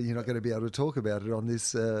about it, then you're not going to be able to talk about it on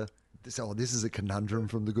this... this is a conundrum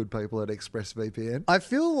from the good people at ExpressVPN. I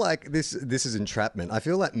feel like this is entrapment. I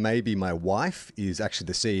feel like maybe my wife is actually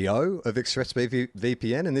the CEO of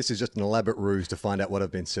ExpressVPN, and this is just an elaborate ruse to find out what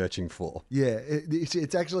I've been searching for. Yeah,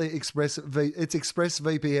 it's actually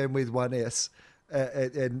ExpressVPN with one S.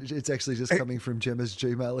 And it's actually just coming from Gemma's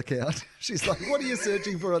Gmail account. She's like, what are you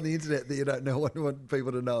searching for on the internet that you don't want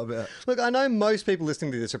people to know about? Look, I know most people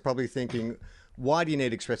listening to this are probably thinking, why do you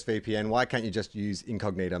need ExpressVPN? Why can't you just use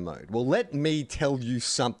incognito mode? Well, let me tell you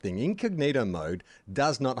something. Incognito mode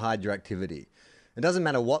does not hide your activity. It doesn't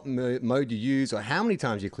matter what mode you use or how many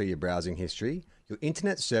times you clear your browsing history, your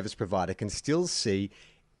internet service provider can still see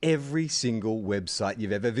every single website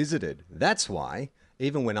you've ever visited. That's why,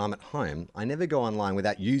 even when I'm at home, I never go online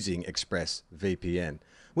without using ExpressVPN.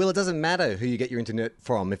 Well, it doesn't matter who you get your internet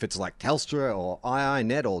from, if it's like Telstra or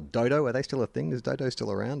IINet or Dodo. Are they still a thing? Is Dodo still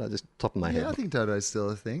around? I just top of my head. Yeah, I think Dodo's still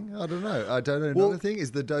a thing. I don't know. Dodo not a thing?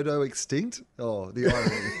 Is the Dodo extinct? Oh, the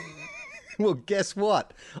irony. Well, guess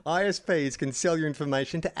what? ISPs can sell your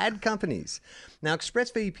information to ad companies. Now,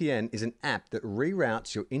 ExpressVPN is an app that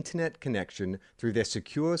reroutes your internet connection through their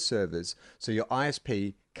secure servers so your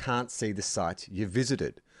ISP can't see the sites you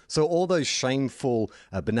visited. So all those shameful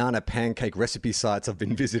banana pancake recipe sites I've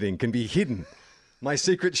been visiting can be hidden. My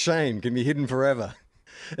secret shame can be hidden forever.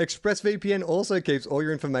 ExpressVPN also keeps all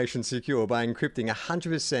your information secure by encrypting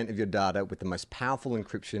 100% of your data with the most powerful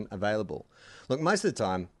encryption available. Look, most of the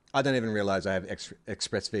time, I don't even realize I have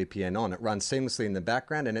ExpressVPN on. It runs seamlessly in the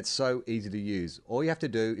background and it's so easy to use. All you have to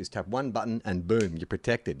do is tap one button and boom, you're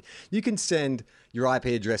protected. You can send your IP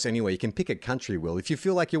address anywhere. You can pick a country, Will. If you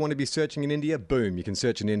feel like you want to be searching in India, boom, you can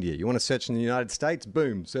search in India. You want to search in the United States,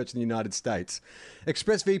 boom, search in the United States.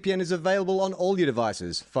 ExpressVPN is available on all your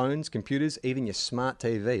devices, phones, computers, even your smart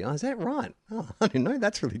TV. Oh, is that right? Oh, I didn't know.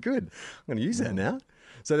 That's really good. I'm going to use that now.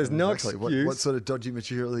 So there's no excuse. What sort of dodgy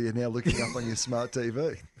material are you now looking up on your smart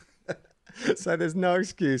TV? So there's no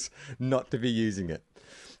excuse not to be using it.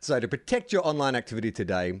 So to protect your online activity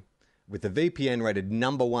today, with the VPN rated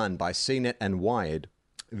 #1 by CNET and Wired,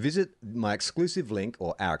 visit my exclusive link,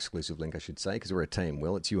 or our exclusive link, I should say, because we're a team,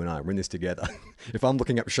 Will. It's you and I. We're in this together. If I'm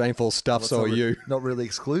looking up shameful stuff, so are you. Not really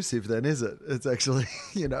exclusive then, is it? It's actually,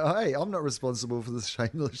 hey, I'm not responsible for the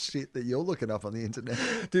shameless shit that you're looking up on the internet.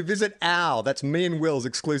 To visit that's me and Will's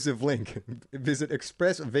exclusive link. Visit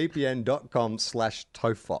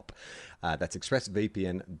expressvpn.com/tofop. That's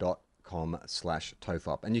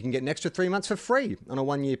expressvpn.com/tofop. And you can get an extra 3 months for free on a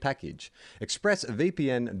 1-year package.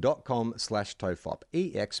 expressvpn.com/tofop.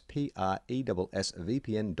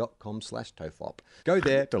 EXPRESSVPN.com/tofop. Go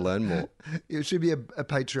there to learn more. It should be a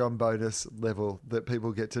Patreon bonus level that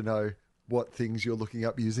people get to know what things you're looking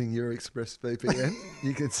up using your ExpressVPN.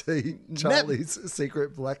 You can see Charlie's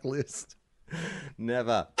secret blacklist.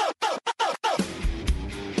 Never.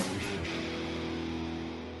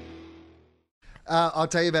 I'll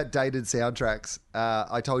tell you about dated soundtracks.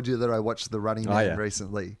 I told you that I watched The Running Man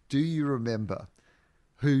recently. Do you remember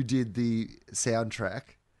who did the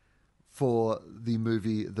soundtrack for the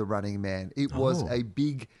movie The Running Man. It was a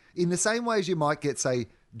big, in the same way as you might get, say,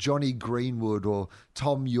 Johnny Greenwood or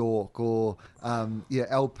Tom York or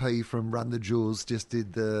LP from Run the Jewels just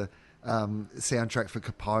did the soundtrack for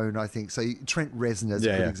Capone, I think. So Trent Reznor's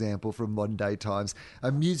a good example from modern day times.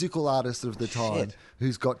 A musical artist of the time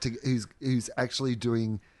who's actually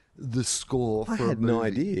doing the score for I had a movie. no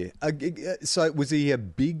idea. So was he a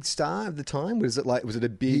big star at the time? Was it a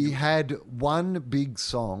big... He had one big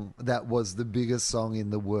song that was the biggest song in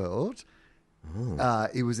the world.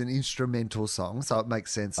 It was an instrumental song, so it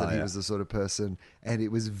makes sense that he was the sort of person, and it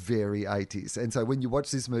was very 80s. And so when you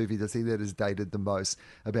watch this movie, the thing that is dated the most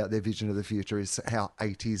about their vision of the future is how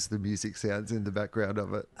 80s the music sounds in the background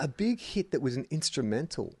of it. A big hit that was an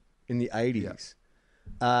instrumental in the 80s.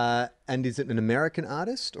 And is it an American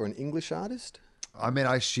artist or an English artist? I mean,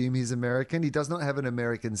 I assume he's American. He does not have an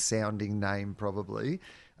American sounding name, probably.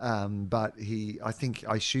 But I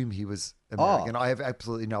assume he was American. I have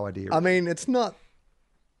absolutely no idea. I mean, it's not...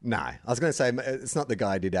 No, I was going to say it's not the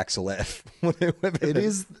guy who did Axel F. It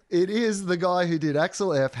is the guy who did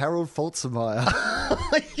Axel F, Harold Faltermeyer.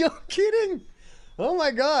 You're kidding. Oh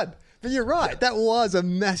my God. But you're right. That was a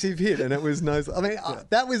massive hit, and it was no... I mean,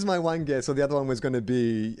 that was my one guess, or the other one was going to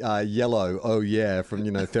be Yellow, Oh Yeah, from,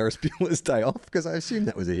 Ferris Bueller's Day Off, because I assume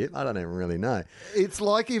that was a hit. I don't even really know. It's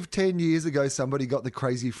like if 10 years ago somebody got the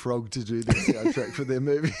Crazy Frog to do the soundtrack for their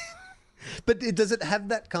movie. But does it have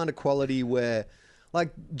that kind of quality where, like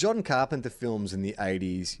John Carpenter films in the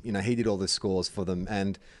 80s, he did all the scores for them,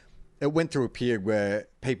 and it went through a period where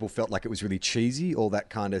people felt like it was really cheesy, all that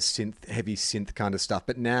kind of heavy synth kind of stuff.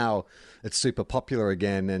 But now it's super popular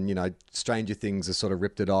again, and, Stranger Things has sort of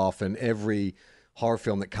ripped it off, and every horror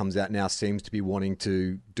film that comes out now seems to be wanting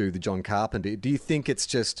to do the John Carpenter. Do you think it's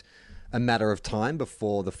just a matter of time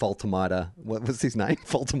before the Faltermeyer, what was his name?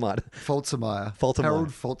 Faltermeyer. Harold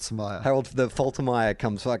Faltermeyer. Harold the Faltermeyer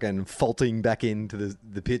comes fucking faulting back into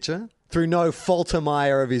the picture through no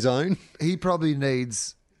Faltermeyer of his own. He probably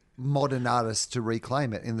needs modern artists to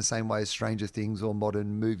reclaim it in the same way as Stranger Things or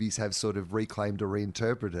modern movies have sort of reclaimed or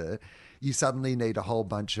reinterpreted it. You suddenly need a whole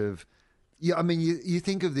bunch of... I mean, you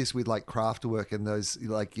think of this with like Kraftwerk and those,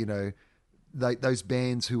 those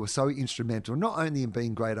bands who were so instrumental, not only in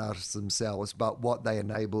being great artists themselves, but what they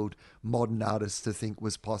enabled modern artists to think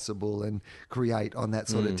was possible and create on that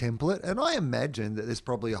sort of template. And I imagine that there's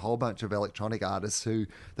probably a whole bunch of electronic artists who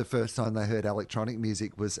the first time they heard electronic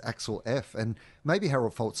music was Axel F. And maybe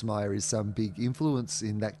Harold Faltermeyer is some big influence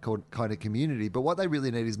in that kind of community. But what they really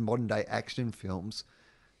need is modern day action films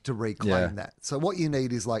to reclaim that. So what you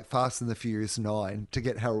need is like Fast and the Furious 9 to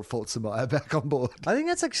get Harold Faltermeyer back on board. I think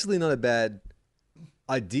that's actually not a bad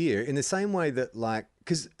idea, in the same way that, like,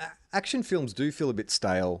 because action films do feel a bit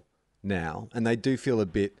stale now, and they do feel a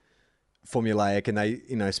bit formulaic, and they,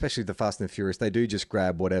 especially the Fast and the Furious, they do just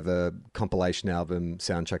grab whatever compilation album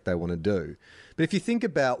soundtrack they want to do. But if you think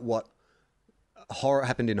about what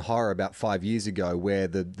happened in horror about 5 years ago, where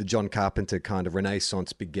the John Carpenter kind of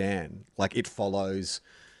renaissance began, like It Follows,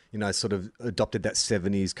 sort of adopted that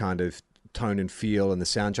 70s kind of tone and feel and the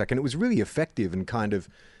soundtrack, and it was really effective and kind of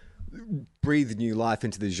breathed new life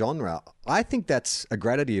into the genre. I think that's a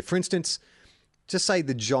great idea. For instance, just say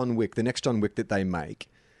the next John Wick that they make,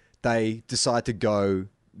 they decide to go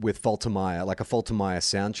with Faltermeyer, like a Faltermeyer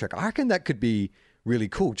soundtrack. I reckon that could be really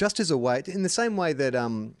cool, just as a way, in the same way that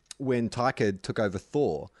when Taika took over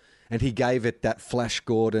Thor and he gave it that Flash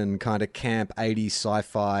Gordon kind of camp 80s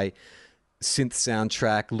sci-fi synth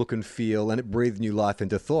soundtrack look and feel, and it breathed new life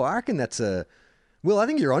into Thor. I reckon that's Will, I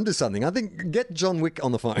think you're onto something. I think get John Wick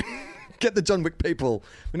on the phone. Get the John Wick people.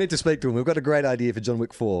 We need to speak to them. We've got a great idea for John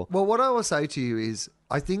Wick 4. Well, what I will say to you is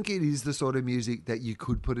I think it is the sort of music that you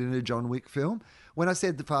could put in a John Wick film. When I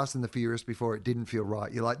said The Fast and the Furious before, it didn't feel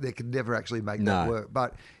right. You're like, they could never actually make that work.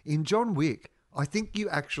 But in John Wick, I think you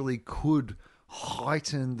actually could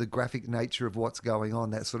heighten the graphic nature of what's going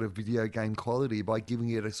on, that sort of video game quality, by giving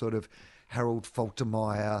it a sort of Harold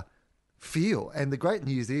Faltermeyer feel. And the great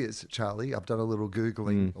news is, Charlie, I've done a little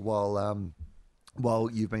Googling while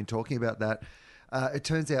you've been talking about that. It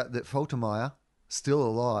turns out that Faltermeyer, still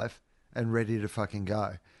alive and ready to fucking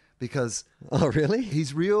go. Because... Oh, really?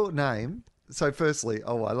 His real name... So firstly,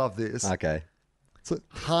 I love this. Okay.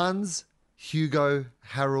 Hans Hugo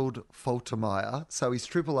Harold Faltermeyer. So he's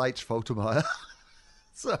Triple H Faltermeyer.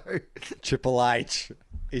 So... Triple H.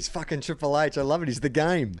 He's fucking Triple H. I love it. He's the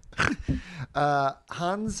game.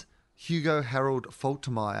 Hans Hugo Harold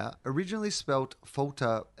Faltermeyer, originally spelt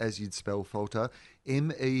Falter as you'd spell Falter,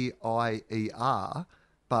 Meier,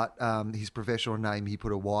 but his professional name, he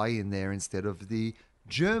put a Y in there instead of the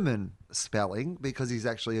German spelling, because he's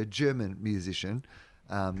actually a German musician.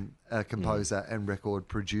 a composer and record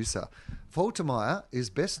producer. Faltermeyer is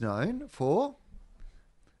best known for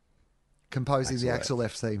composing the Axel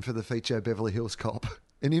F theme for the feature Beverly Hills Cop,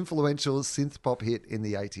 an influential synth pop hit in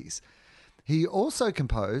the 80s. He also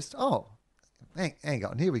composed... Oh, hang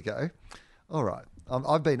on, here we go. All right,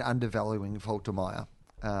 I've been undervaluing Faltermeyer,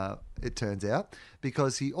 it turns out,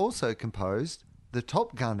 because he also composed the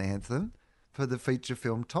Top Gun anthem for the feature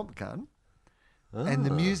film Top Gun, and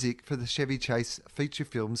the music for the Chevy Chase feature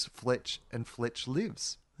films Fletch and Fletch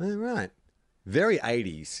Lives. Oh, right. Very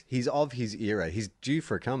 80s. He's of his era. He's due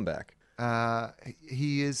for a comeback.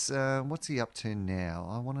 He is, what's he up to now?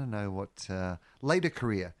 I want to know what, later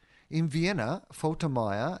career. In Vienna,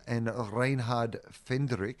 Faltermeyer and Reinhard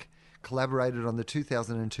Fendrich collaborated on the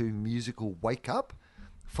 2002 musical Wake Up.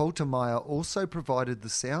 Faltermeyer also provided the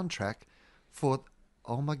soundtrack for,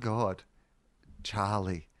 oh my God,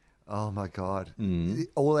 Charlie. Oh my God.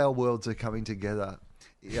 All our worlds are coming together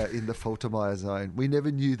in the Faltermeyer zone. We never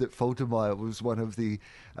knew that Faltermeyer was one of the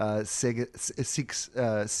six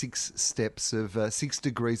steps of 6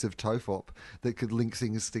 degrees of Tofop that could link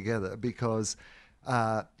things together, because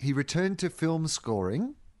he returned to film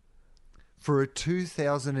scoring for a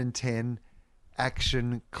 2010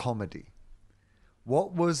 action comedy.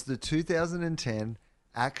 What was the 2010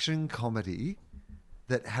 action comedy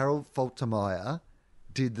that Harold Faltermeyer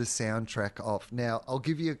did the soundtrack of? Now, I'll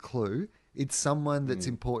give you a clue. It's someone that's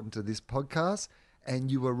important to this podcast,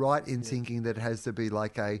 and you were right in thinking that it has to be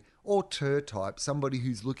like a auteur type, somebody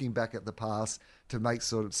who's looking back at the past to make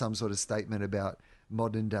some sort of statement about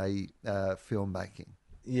modern day filmmaking.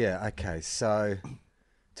 Yeah, okay. So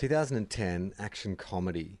 2010 action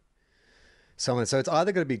comedy. So it's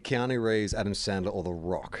either going to be Keanu Reeves, Adam Sandler, or The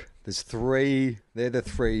Rock. There's three. They're the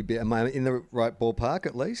three. Am I in the right ballpark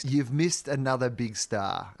at least? You've missed another big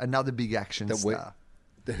star, another big action star.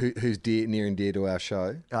 Who's near and dear to our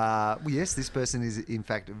show? Well, yes, this person is in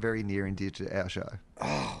fact very near and dear to our show.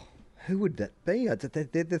 Oh, who would that be?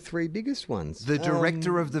 They're the three biggest ones. The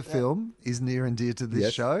director of the film is near and dear to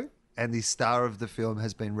this show, and the star of the film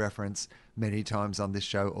has been referenced many times on this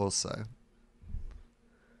show also.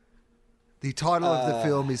 The title of the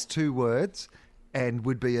film is 2 words and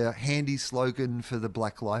would be a handy slogan for the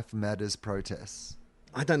Black Lives Matters protests.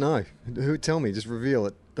 I don't know. Who? Tell me. Just reveal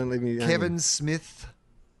it. Don't leave me. Kevin Smith,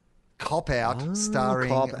 Cop Out, starring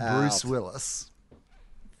Cop Bruce Out. Willis.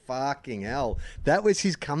 Fucking hell. That was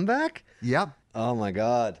his comeback? Yep. Oh, my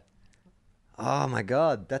God. Oh, my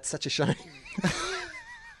God. That's such a shame.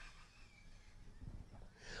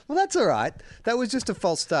 Well, that's all right. That was just a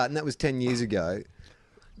false start, and that was 10 years ago.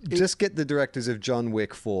 Just get the directors of John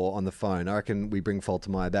Wick 4 on the phone. I reckon we bring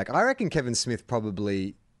Faltermeyer back. I reckon Kevin Smith is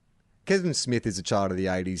a child of the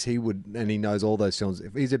 80s. He would, and he knows all those films.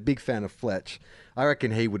 If he's a big fan of Fletch, I reckon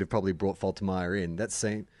he would have probably brought Faltermeyer in. That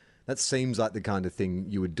seems like the kind of thing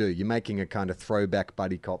you would do. You're making a kind of throwback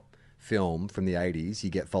buddy cop film from the 80s. You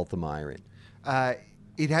get Faltermeyer in.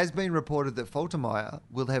 It has been reported that Faltermeyer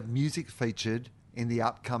will have music featured in the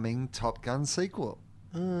upcoming Top Gun sequel.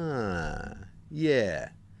 Yeah.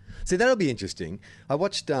 See, that'll be interesting. I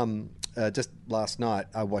watched, just last night,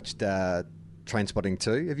 I watched Trainspotting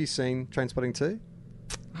 2. Have you seen Trainspotting 2?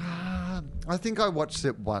 I think I watched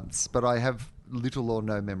it once, but I have little or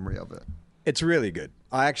no memory of it. It's really good.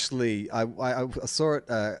 I saw it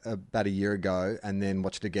about a year ago and then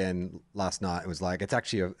watched it again last night. It was like, it's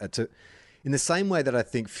actually in the same way that I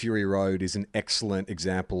think Fury Road is an excellent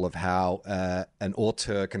example of how an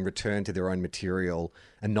auteur can return to their own material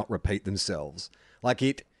and not repeat themselves. Like,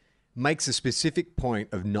 it makes a specific point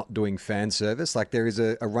of not doing fan service. Like, there is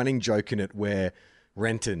a running joke in it where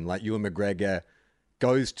Renton, like Ewan McGregor,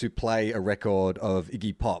 goes to play a record of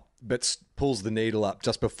Iggy Pop, but pulls the needle up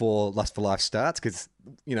just before Lust for Life starts, because,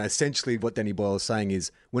 essentially what Danny Boyle is saying is,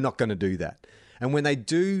 we're not going to do that. And when they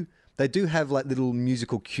do have like little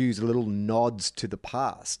musical cues, little nods to the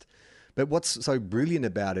past. But what's so brilliant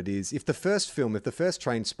about it is, if the first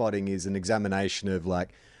Trainspotting is an examination of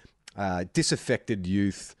like disaffected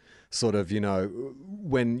youth, sort of,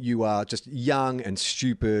 when you are just young and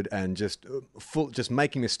stupid and just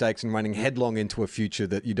making mistakes and running headlong into a future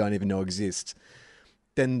that you don't even know exists,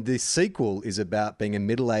 then the sequel is about being a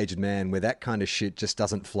middle-aged man where that kind of shit just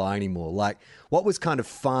doesn't fly anymore. Like, what was kind of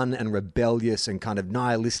fun and rebellious and kind of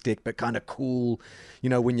nihilistic but kind of cool,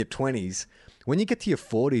 when you're 20s, when you get to your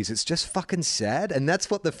 40s, it's just fucking sad. And that's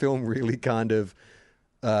what the film really kind of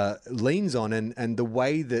leans on, and the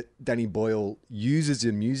way that Danny Boyle uses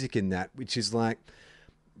the music in that, which is like,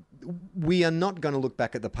 we are not going to look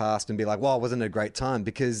back at the past and be like, wow, wasn't it a great time?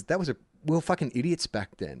 Because we were fucking idiots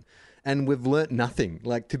back then. and we've learnt nothing.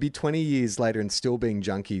 Like, to be 20 years later and still being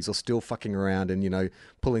junkies or still fucking around and, you know,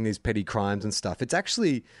 pulling these petty crimes and stuff. It's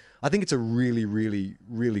actually, I think it's a really, really,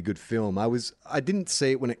 really good film. I didn't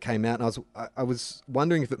see it when it came out, and I was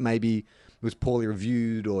wondering if it maybe was poorly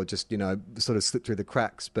reviewed or just, you know, sort of slipped through the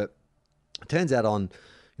cracks. But it turns out on,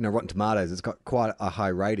 you know, Rotten Tomatoes, it's got quite a high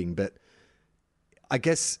rating. But I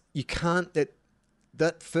guess you can't,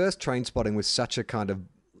 that first Trainspotting was such a kind of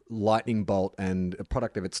lightning bolt and a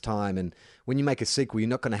product of its time, and when you make a sequel, you're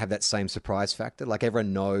not going to have that same surprise factor. Like,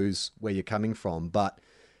 everyone knows where you're coming from, but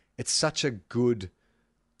it's such a good,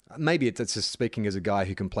 maybe it's just speaking as a guy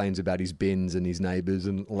who complains about his bins and his neighbors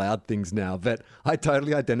and loud things now, but I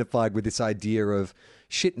totally identified with this idea of,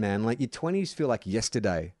 shit, man, like, your 20s feel like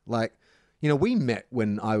yesterday. Like, you know, we met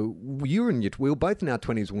when we were both in our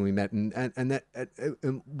 20s when we met, and that,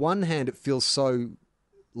 on one hand, it feels so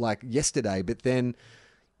like yesterday, but then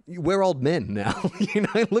we're old men now. You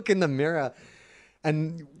know, look in the mirror,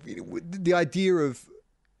 and the idea of,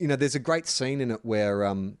 you know, there's a great scene in it where,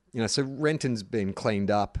 you know, so Renton's been cleaned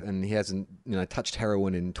up and he hasn't, you know, touched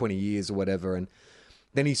heroin in 20 years or whatever, and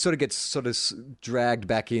then he sort of gets dragged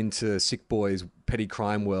back into Sick Boy's petty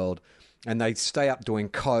crime world, and they stay up doing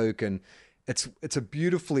coke, and it's a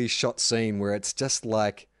beautifully shot scene where it's just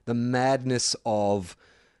like the madness of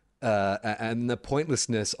and the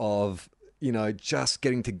pointlessness of, you know, just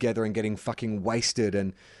getting together and getting fucking wasted,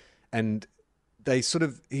 and they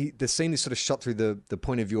the scene is sort of shot through the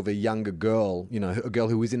point of view of a younger girl, you know, a girl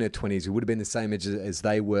who was in her 20s, who would have been the same age as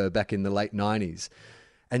they were back in the late 90s,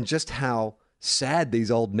 and just how sad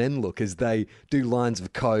these old men look as they do lines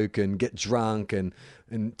of coke and get drunk and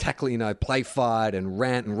tackle, you know, play fight and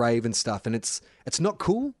rant and rave and stuff, and it's not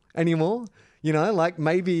cool anymore. You know, like,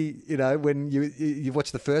 maybe, you know, when you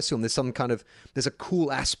watch the first film, there's a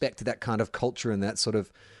cool aspect to that kind of culture and that sort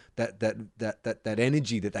of that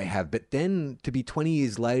energy that they have. But then to be 20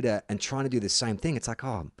 years later and trying to do the same thing, it's like,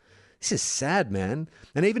 oh, this is sad, man.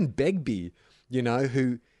 And even Begbie, you know,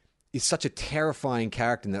 who is such a terrifying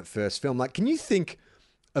character in that first film. Like, can you think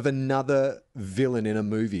of another villain in a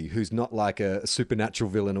movie who's not like a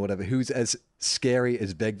supernatural villain or whatever, who's as scary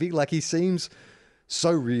as Begbie? Like, he seems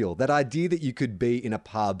so real. That idea that you could be in a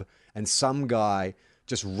pub and some guy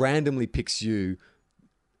just randomly picks you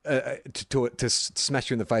to smash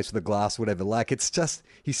you in the face with a glass, whatever. Like, it's just,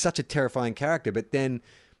 he's such a terrifying character. But then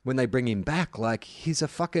when they bring him back, like, he's a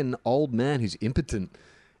fucking old man who's impotent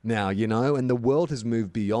now, you know, and the world has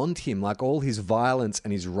moved beyond him. Like, all his violence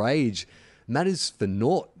and his rage matters for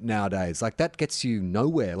naught nowadays. Like, that gets you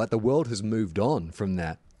nowhere. Like, the world has moved on from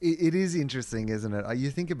that. It is interesting, isn't it? You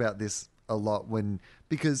think about this a lot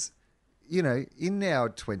because, you know, in our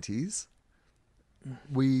 20s,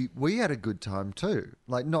 we had a good time too.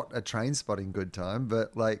 Like, not a Trainspotting good time,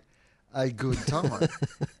 but like a good time.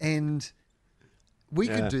 And we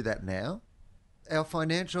could do that now. Our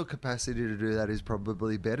financial capacity to do that is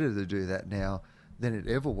probably better to do that now than it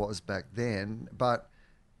ever was back then. But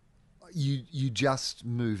you just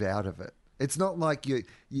move out of it. It's not like you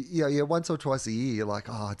once or twice a year, you're like,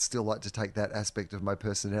 oh, I'd still like to take that aspect of my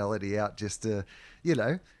personality out just to, you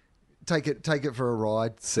know, take it for a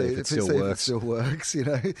ride. See if it still works, you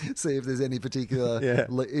know, see if there's any particular,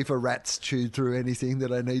 if a rat's chewed through anything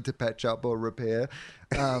that I need to patch up or repair.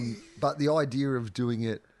 But the idea of doing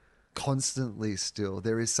it constantly still,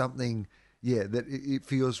 there is something, that it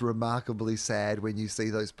feels remarkably sad when you see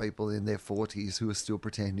those people in their 40s who are still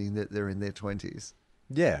pretending that they're in their 20s.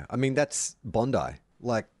 Yeah, I mean, that's Bondi.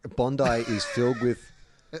 Like, Bondi is filled with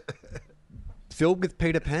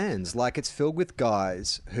Peter Pans. Like, it's filled with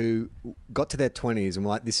guys who got to their 20s and were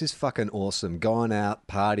like, this is fucking awesome. Going out,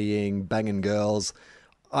 partying, banging girls.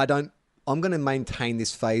 I'm going to maintain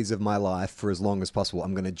this phase of my life for as long as possible.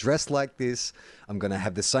 I'm going to dress like this. I'm going to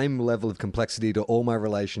have the same level of complexity to all my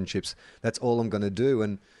relationships. That's all I'm going to do.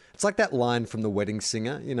 And it's like that line from The Wedding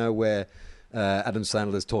Singer, you know, where Adam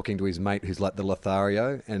Sandler's talking to his mate who's like the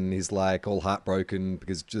Lothario, and he's like all heartbroken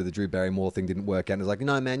because the Drew Barrymore thing didn't work out. And he's like,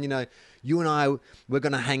 no, man, you know, you and I, we're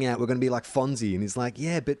going to hang out. We're going to be like Fonzie. And he's like,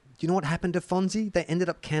 yeah, but you know what happened to Fonzie? They ended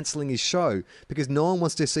up cancelling his show because no one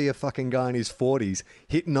wants to see a fucking guy in his 40s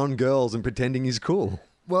hitting on girls and pretending he's cool.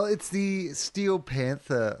 Well, it's the Steel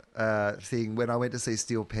Panther thing. When I went to see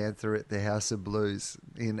Steel Panther at the House of Blues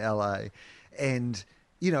in LA, and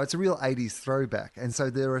you know, it's a real 80s throwback. And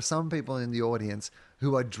so there are some people in the audience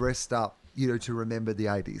who are dressed up, you know, to remember the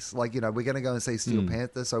 80s. Like, you know, we're going to go and see Steel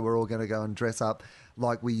Panther, so we're all going to go and dress up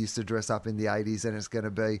like we used to dress up in the 80s, and it's going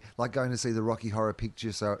to be like going to see the Rocky Horror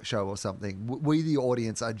Picture Show or something. We, the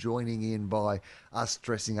audience, are joining in by us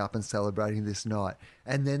dressing up and celebrating this night.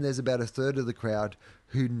 And then there's about a third of the crowd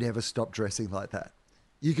who never stop dressing like that.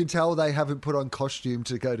 You can tell they haven't put on costume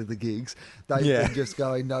to go to the gigs. They've been just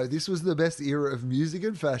going, no, this was the best era of music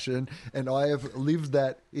and fashion, and I have lived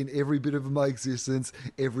that in every bit of my existence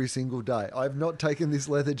every single day. I've not taken this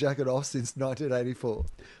leather jacket off since 1984.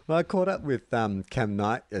 Well, I caught up with Cam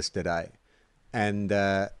Knight yesterday, and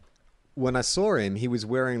when I saw him, he was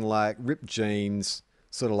wearing like ripped jeans,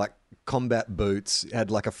 sort of like combat boots,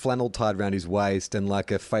 had like a flannel tied around his waist and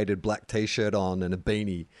like a faded black t-shirt on and a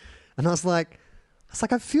beanie. And I was like,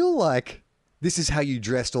 I feel like this is how you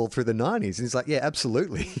dressed all through the 90s. And he's like, yeah,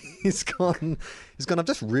 absolutely. He's gone, I've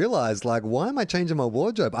just realized, like, why am I changing my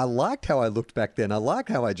wardrobe? I liked how I looked back then. I liked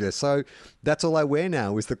how I dressed. So that's all I wear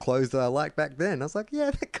now is the clothes that I liked back then. I was like,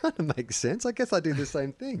 yeah, that kind of makes sense. I guess I do the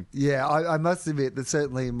same thing. Yeah, I must admit that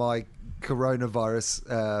certainly my coronavirus,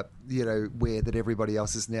 wear that everybody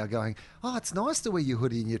else is now going, oh, it's nice to wear your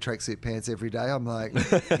hoodie and your tracksuit pants every day. I'm like,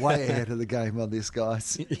 way ahead of the game on this,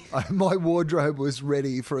 guys. My wardrobe was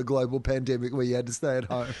ready for a global pandemic where you had to stay at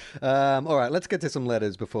home. All right, let's get to some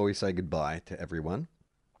letters before we say goodbye to everyone.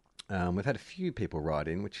 We've had a few people write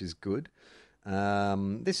in, which is good.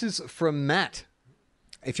 This is from Matt.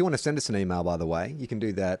 If you want to send us an email, by the way, you can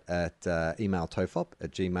do that at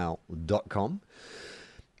emailtofop@gmail.com.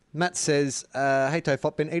 Matt says, hey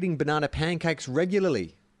Tofop, been eating banana pancakes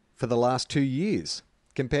regularly for the last 2 years.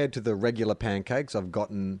 Compared to the regular pancakes I've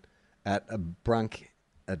gotten at Brunk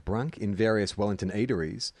in various Wellington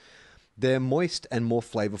eateries, they're moist and more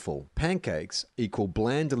flavourful. Pancakes equal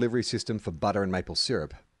bland delivery system for butter and maple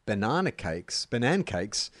syrup. Banana cakes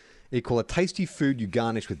equal a tasty food you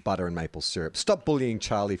garnish with butter and maple syrup. Stop bullying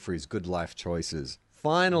Charlie for his good life choices.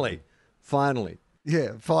 Finally.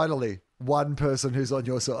 Yeah, finally. One person who's on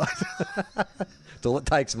your side. That's all it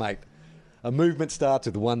takes, mate. A movement starts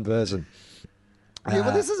with one person. Yeah,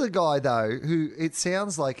 well, this is a guy, though, who it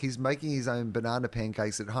sounds like he's making his own banana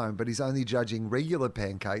pancakes at home, but he's only judging regular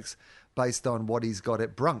pancakes based on what he's got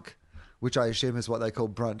at Brunk, which I assume is what they call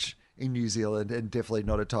brunch in New Zealand, and definitely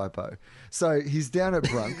not a typo. So he's down at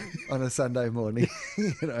Brunk on a Sunday morning,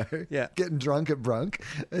 getting drunk at Brunk,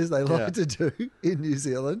 as they like to do in New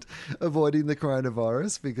Zealand, avoiding the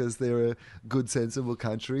coronavirus because they're a good, sensible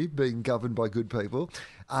country being governed by good people.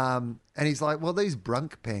 And he's like, well, these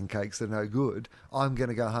Brunk pancakes are no good. I'm going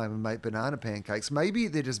to go home and make banana pancakes. Maybe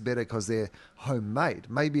they're just better because they're homemade.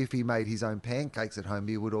 Maybe if he made his own pancakes at home,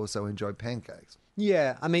 he would also enjoy pancakes.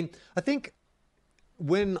 Yeah, I mean, I think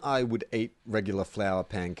when I would eat regular flour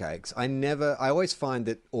pancakes, I always find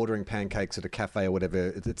that ordering pancakes at a cafe or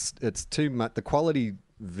whatever, it's too much. The quality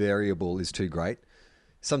variable is too great.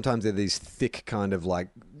 Sometimes they're these thick kind of like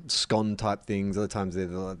scone type things. Other times they're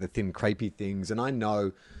the thin crepey things. And I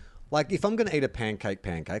know, like, if I'm going to eat a pancake,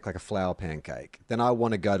 like a flour pancake, then I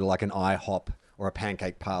want to go to like an IHOP or a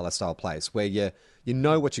pancake parlor style place where you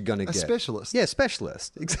know what you're going to get. A specialist. Yeah,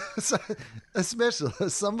 specialist. So, a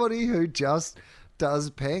specialist, somebody who just does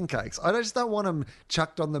pancakes. I just don't want them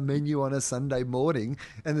chucked on the menu on a Sunday morning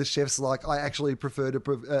and the chef's like, I actually prefer to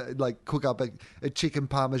cook up a chicken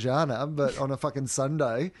parmigiana, but on a fucking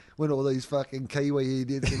Sunday when all these fucking Kiwi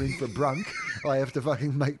idiots are in for brunk, I have to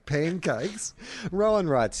fucking make pancakes. Rowan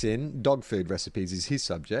writes in, dog food recipes is his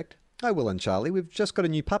subject. Hi, Will and Charlie, we've just got a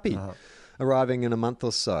new puppy. Arriving in a month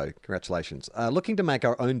or so. Congratulations. Looking to make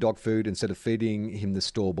our own dog food instead of feeding him the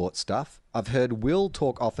store-bought stuff. I've heard Will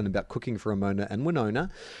talk often about cooking for Ramona and Winona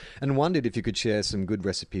and wondered if you could share some good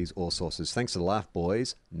recipes or sources. Thanks to the laugh,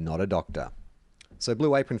 boys. Not a doctor. So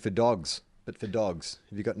Blue Apron for dogs, but for dogs.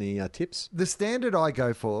 Have you got any tips? The standard I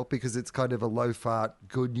go for, because it's kind of a low-fat,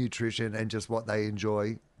 good nutrition and just what they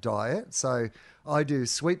enjoy diet. So I do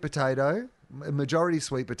sweet potato, a majority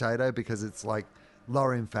sweet potato because it's like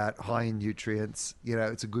lower in fat, high in nutrients.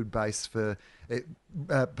 It's a good base for it.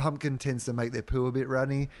 Pumpkin tends to make their poo a bit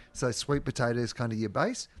runny, so sweet potato is kind of your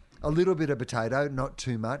base. A little bit of potato, not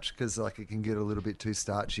too much, because like it can get a little bit too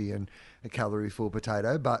starchy and a calorie-full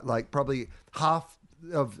potato. But like probably half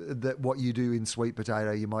of what you do in sweet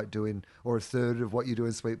potato, you might do in, or a third of what you do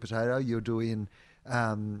in sweet potato, you'll do in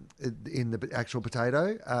the actual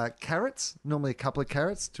potato. Carrots, normally a couple of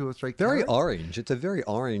carrots, 2 or 3 Very carrots. orange. It's a very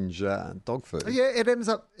orange dog food. Yeah,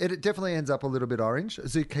 it definitely ends up a little bit orange.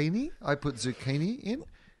 Zucchini, I put zucchini in,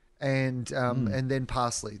 and then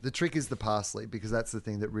parsley. The trick is the parsley because that's the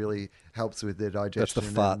thing that really helps with their digestion. That's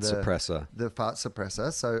the fart suppressor. The fart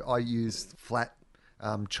suppressor. So I use flat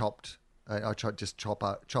chopped. I just chop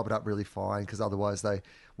it up really fine because otherwise they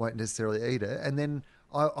won't necessarily eat it. And then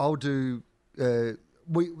I'll do.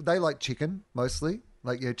 They like chicken mostly.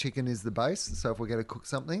 Like, chicken is the base. So if we're going to cook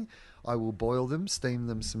something, I will boil them, steam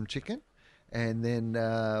them some chicken, and then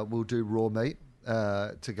we'll do raw meat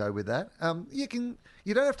to go with that.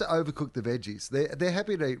 You don't have to overcook the veggies. They're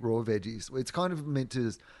happy to eat raw veggies. It's kind of meant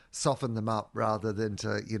to soften them up rather than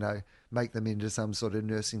to make them into some sort of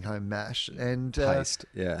nursing home mash and Paste,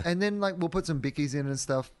 yeah. And then we'll put some bickies in and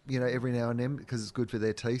stuff, every now and then because it's good for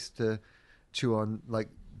their teeth to chew on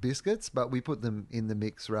biscuits. But we put them in the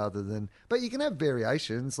mix rather than. But you can have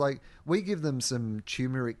variations. We give them some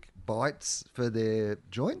turmeric bites for their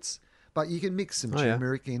joints. But you can mix some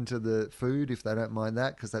turmeric into the food if they don't mind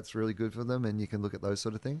that, because that's really good for them, and you can look at those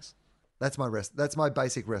sort of things. That's my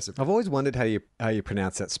basic recipe. I've always wondered how you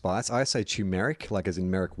pronounce that spice. I say turmeric, as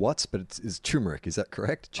in Merrick Watts, but it's turmeric. Is that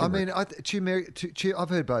correct? Turmeric. I mean, turmeric. I've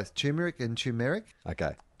heard both turmeric and turmeric.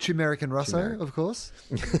 Okay. Turmeric and Rosso, of course.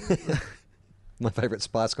 My favourite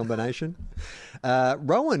spice combination.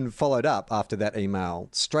 Rowan followed up after that email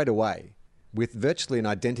straight away with virtually an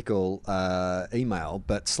identical email,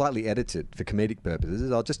 but slightly edited for comedic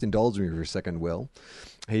purposes. I'll just indulge me for a second, Will.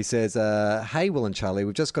 He says, hey, Will and Charlie,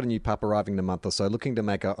 we've just got a new pup arriving in a month or so, looking to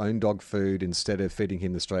make our own dog food instead of feeding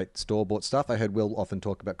him the straight store-bought stuff. I heard Will often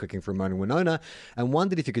talk about cooking for Ramona and Winona and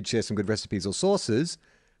wondered if you could share some good recipes or sources.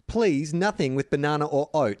 Please, nothing with banana or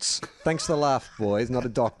oats. Thanks for the laugh, boys, not a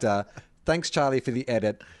doctor. Thanks, Charlie, for the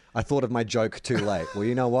edit. I thought of my joke too late. Well,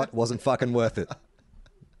 you know what? Wasn't fucking worth it.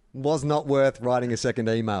 Was not worth writing a second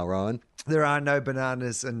email, Rowan. There are no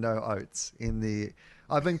bananas and no oats in the...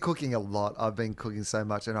 I've been cooking a lot. I've been cooking so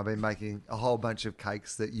much, and I've been making a whole bunch of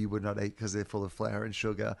cakes that you would not eat because they're full of flour and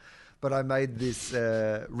sugar. But I made this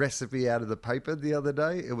recipe out of the paper the other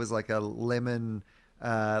day. It was like a lemon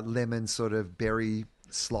sort of berry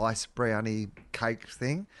slice brownie cake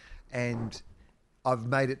thing. And I've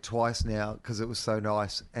made it twice now because it was so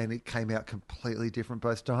nice, and it came out completely different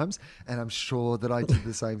both times. And I'm sure that I did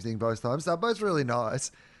the same thing both times. They're both really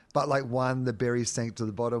nice, but one, the berries sank to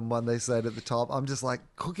the bottom, one they stayed at the top. I'm just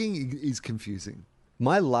cooking is confusing.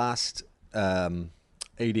 My last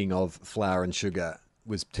eating of flour and sugar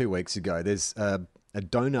was 2 weeks ago. There's a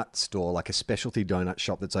donut store, a specialty donut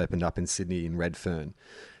shop that's opened up in Sydney in Redfern,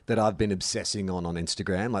 that I've been obsessing on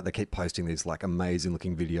Instagram. They keep posting these amazing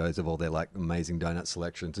looking videos of all their amazing donut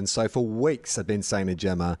selections. And so for weeks I've been saying to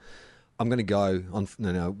Gemma, I'm going to go on,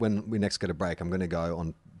 when we next get a break, I'm going to go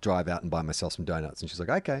on, drive out and buy myself some donuts. And she's like,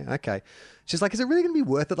 okay. She's like, is it really going to be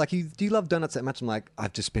worth it? Do you love donuts that much? I'm like,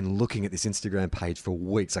 I've just been looking at this Instagram page for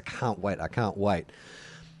weeks. I can't wait.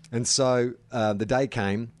 And so the day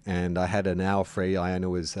came and I had an hour free.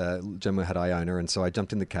 Gemma had Iona. And so I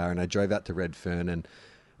jumped in the car and I drove out to Redfern, and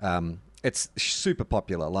it's super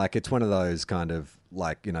popular. It's one of those kind of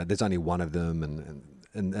there's only one of them.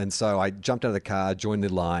 And so I jumped out of the car, joined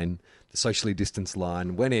the line, the socially distanced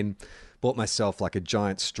line, went in, bought myself a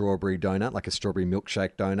giant strawberry donut, a strawberry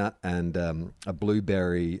milkshake donut, and a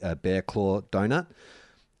blueberry bear claw donut,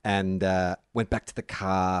 and went back to the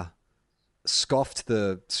car, scoffed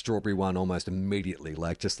the strawberry one almost immediately,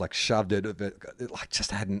 shoved it,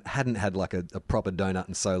 just hadn't had a proper donut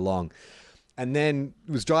in so long. And then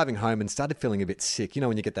was driving home and started feeling a bit sick.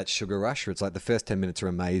 When you get that sugar rush, where it's the first 10 minutes are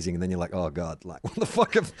amazing, and then you're like, oh God, what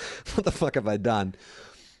the fuck have I done?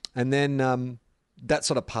 And then that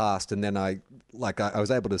sort of passed, and then I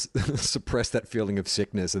was able to suppress that feeling of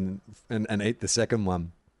sickness and eat the second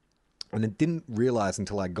one. And I didn't realize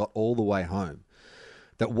until I got all the way home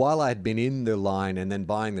that while I had been in the line and then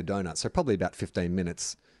buying the donuts, so probably about 15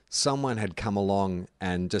 minutes, someone had come along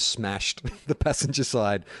and just smashed the passenger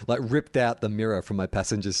side, ripped out the mirror from my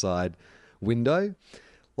passenger side window.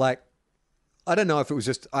 I don't know if it was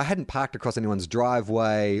just, I hadn't parked across anyone's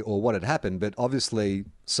driveway or what had happened, but obviously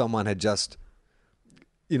someone had just,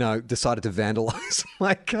 decided to vandalize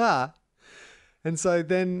my car. And so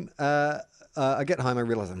then I get home, I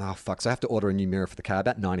realize, oh fuck, so I have to order a new mirror for the car,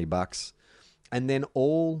 about $90. And then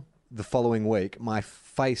all the following week, my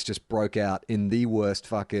face just broke out in the worst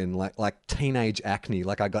fucking like teenage acne.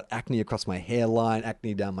 I got acne across my hairline,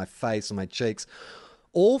 acne down my face and my cheeks,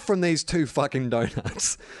 all from these 2 fucking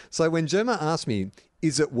donuts. So when Gemma asked me,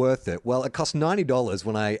 is it worth it? Well, it cost $90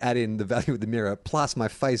 when I add in the value of the mirror, plus my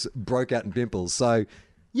face broke out in pimples. So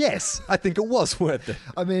yes, I think it was worth it.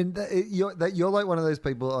 I mean, you're like one of those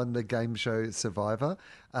people on the game show Survivor,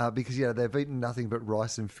 because they've eaten nothing but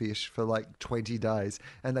rice and fish for 20 days,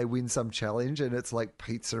 and they win some challenge, and it's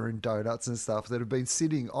pizza and donuts and stuff that have been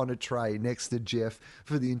sitting on a tray next to Jeff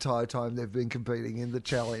for the entire time they've been competing in the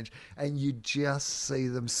challenge, and you just see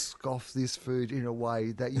them scoff this food in a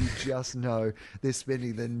way that you just know they're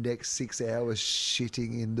spending the next 6 hours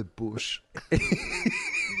shitting in the bush.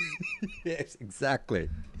 Yes, exactly.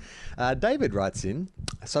 David writes in,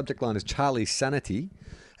 subject line is Charlie's sanity.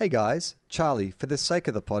 Hey guys, Charlie, for the sake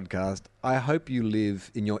of the podcast, I hope you live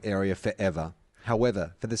in your area forever.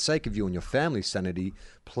 However, for the sake of you and your family's sanity,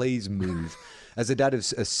 please move. As a dad of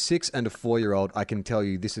a 6 and a 4-year-old, I can tell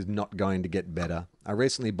you this is not going to get better. I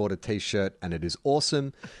recently bought a t-shirt and it is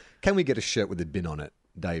awesome. Can we get a shirt with a bin on it?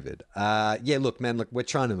 David. Yeah, look, man, we're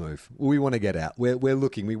trying to move. We want to get out. We're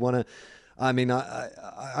looking. We want to, I mean,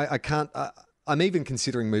 I can't, I'm even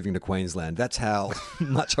considering moving to Queensland. That's how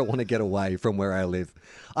much I want to get away from where I live.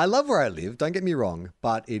 I love where I live, don't get me wrong,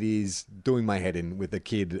 but it is doing my head in with the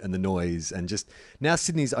kid and the noise. And just now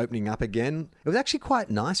Sydney's opening up again. It was actually quite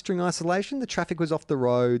nice during isolation. The traffic was off the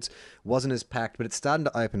roads, wasn't as packed, but it's starting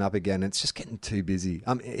to open up again. It's just getting too busy.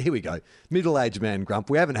 Here we go. Middle-aged man grump.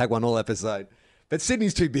 We haven't had one all episode, but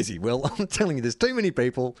Sydney's too busy. Well, I'm telling you, there's too many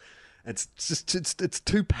people. It's just it's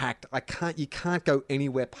too packed. You can't go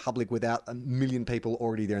anywhere public without a million people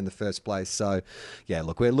already there in the first place. So, yeah,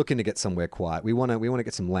 look, we're looking to get somewhere quiet. We want to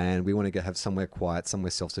get some land. We want to have somewhere quiet, somewhere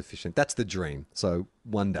self-sufficient. That's the dream. So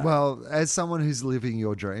one day. Well, as someone who's living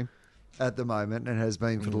your dream at the moment and has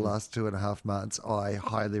been for the last 2.5 months, I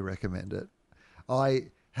highly recommend it. I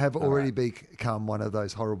have already become one of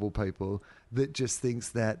those horrible people that just thinks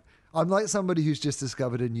that I'm like somebody who's just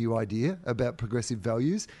discovered a new idea about progressive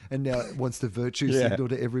values and now wants to virtue signal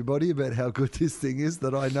to everybody about how good this thing is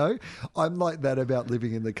that I know. I'm like that about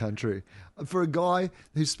living in the country. For a guy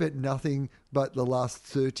who's spent nothing but the last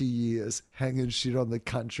 30 years hanging shit on the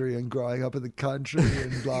country and growing up in the country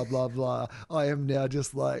and blah, blah, blah, I am now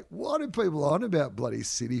just like, what are people on about? Bloody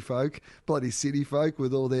city folk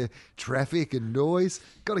with all their traffic and noise.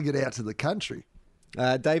 Got to get out to the country.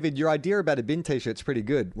 David, your idea about a bin t-shirt's pretty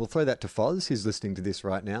good. We'll throw that to Foz, who's listening to this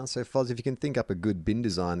right now. So Foz, if you can think up a good bin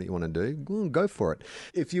design that you want to do, go for it.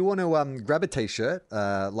 If you want to grab a t-shirt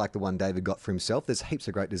like the one David got for himself, there's heaps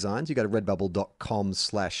of great designs. You go to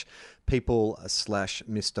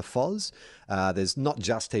redbubble.com/people/Mr. Foz. There's not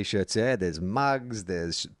just t-shirts there. There's mugs,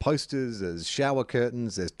 there's posters, there's shower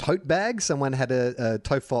curtains, there's tote bags. Someone had a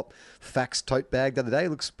Tofop Fax tote bag the other day.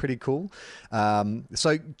 It looks pretty cool.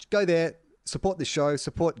 So go there. Support the show,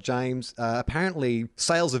 support James. Apparently,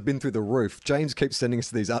 sales have been through the roof. James keeps sending us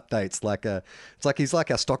these updates. It's like he's like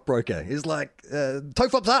our stockbroker. He's like,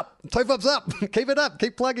 Tofop's up, keep it up,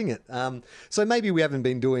 keep plugging it. So maybe we haven't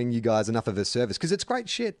been doing you guys enough of a service because it's great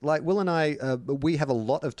shit. Like Will and I, we have a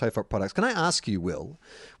lot of Tofop products. Can I ask you, Will,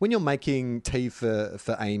 when you're making tea for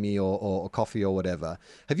Amy or coffee or whatever,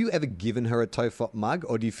 have you ever given her a Tofop mug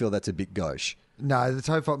or do you feel that's a bit gauche? No, the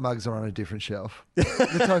Tofop mugs are on a different shelf. The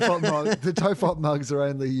Tofop mugs are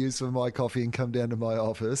only used for my coffee and come down to my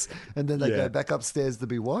office, and then they go back upstairs to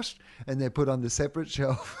be washed, and they're put on the separate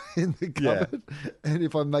shelf in the cupboard. Yeah. And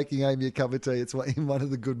if I'm making Amy a cup of tea, it's in one of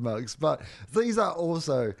the good mugs. But these are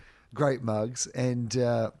also great mugs, and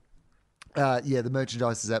the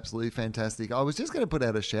merchandise is absolutely fantastic. I was just going to put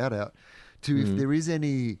out a shout out to if there is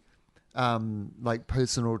any like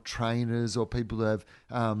personal trainers or people who have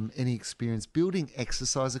any experience building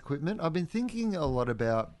exercise equipment. I've been thinking a lot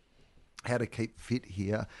about how to keep fit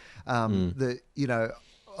here. I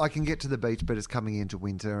can get to the beach, but it's coming into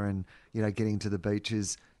winter and, getting to the beach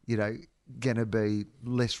is, going to be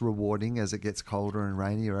less rewarding as it gets colder and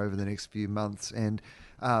rainier over the next few months. And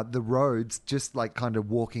the roads, just like kind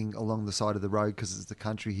of walking along the side of the road because it's the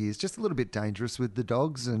country here, is just a little bit dangerous with the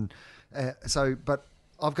dogs. And but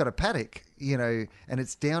I've got a paddock, and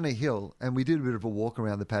it's down a hill, and we did a bit of a walk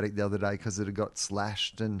around the paddock the other day because it had got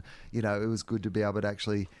slashed, and, it was good to be able to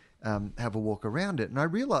actually have a walk around it. And I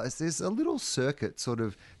realised there's a little circuit sort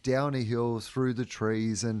of down a hill, through the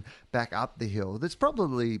trees and back up the hill. That's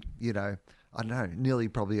probably, nearly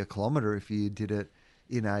probably a kilometre if you did it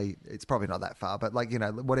it's probably not that far, but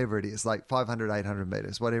whatever it is, like 500, 800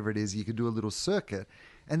 metres, whatever it is, you could do a little circuit.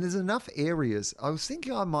 And there's enough areas. I was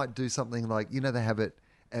thinking I might do something like, they have it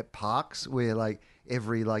at parks where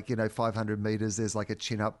every 500 meters there's like a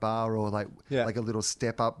chin up bar or like a little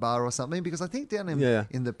step up bar or something, because I think down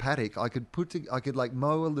in the paddock I could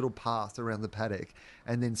mow a little path around the paddock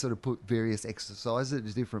and then sort of put various exercises at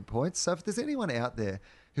different points. So if there's anyone out there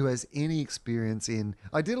who has any experience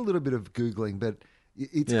I did a little bit of Googling, but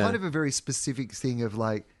it's kind of a very specific thing of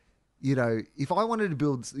if I wanted to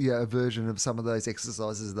build a version of some of those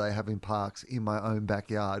exercises they have in parks in my own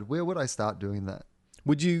backyard, where would I start doing that?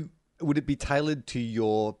 Would it be tailored to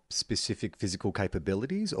your specific physical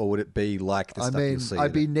capabilities, or would it be like the stuff you see?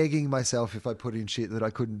 I'd be negging myself if I put in shit that I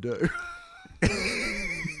couldn't do.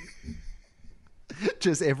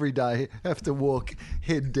 just every day have to walk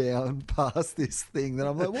head down past this thing that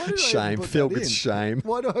I'm like, why did I Shame. even put Filled that with in? shame.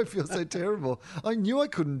 Why do I feel so terrible? I knew I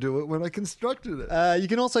couldn't do it when I constructed it. You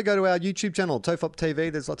can also go to our YouTube channel, Tofop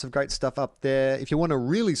TV. There's lots of great stuff up there. If you want to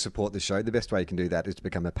really support the show, the best way you can do that is to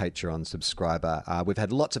become a Patreon subscriber. We've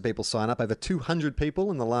had lots of people sign up. Over 200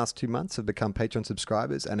 people in the last 2 months have become Patreon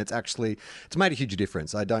subscribers, and it's made a huge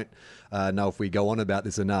difference. I don't know if we go on about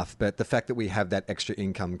this enough, but the fact that we have that extra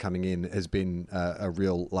income coming in has been a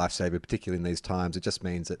real lifesaver, particularly in these times. It just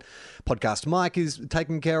means that Podcast Mike is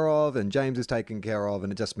taken care of and James is taken care of,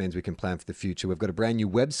 and it just means we can plan for the future. We've got a brand new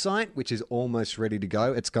website, which is almost ready to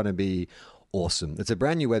go. It's going to be awesome. It's a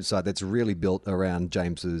brand new website that's really built around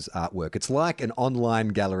James's artwork. It's like an online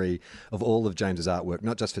gallery of all of James's artwork,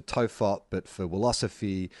 not just for Tofop, but for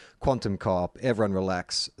Willosophy, Quantum Cop, Everyone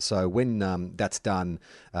Relax. So when that's done,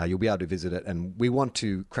 you'll be able to visit it. And we want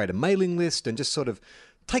to create a mailing list and just sort of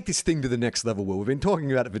take this thing to the next level, Will. We've been talking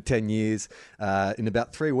about it for 10 years. In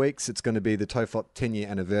about 3 weeks, it's going to be the Tofop 10-year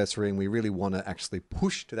anniversary, and we really want to actually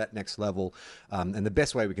push to that next level. And the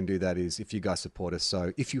best way we can do that is if you guys support us.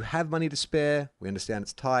 So if you have money to spare, we understand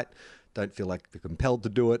it's tight, don't feel like you're compelled to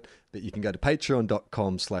do it, but you can go to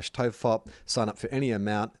patreon.com/Tofop, sign up for any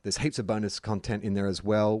amount. There's heaps of bonus content in there as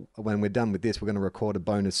well. When we're done with this, we're going to record a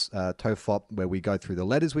bonus Tofop where we go through the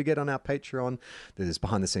letters we get on our Patreon. There's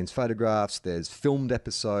behind the scenes photographs, there's filmed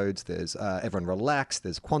episodes, there's Everyone Relax,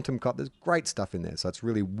 there's Quantum Cop, there's great stuff in there. So it's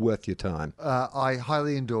really worth your time. I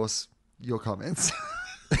highly endorse your comments.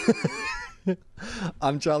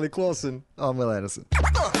 I'm Charlie Clausen. I'm Will Anderson.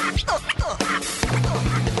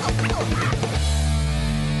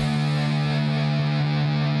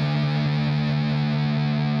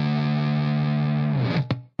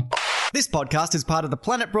 This podcast is part of the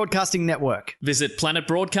Planet Broadcasting Network. Visit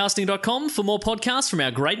planetbroadcasting.com for more podcasts from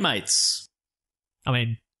our great mates. I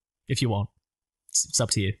mean, if you want. It's up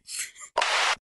to you.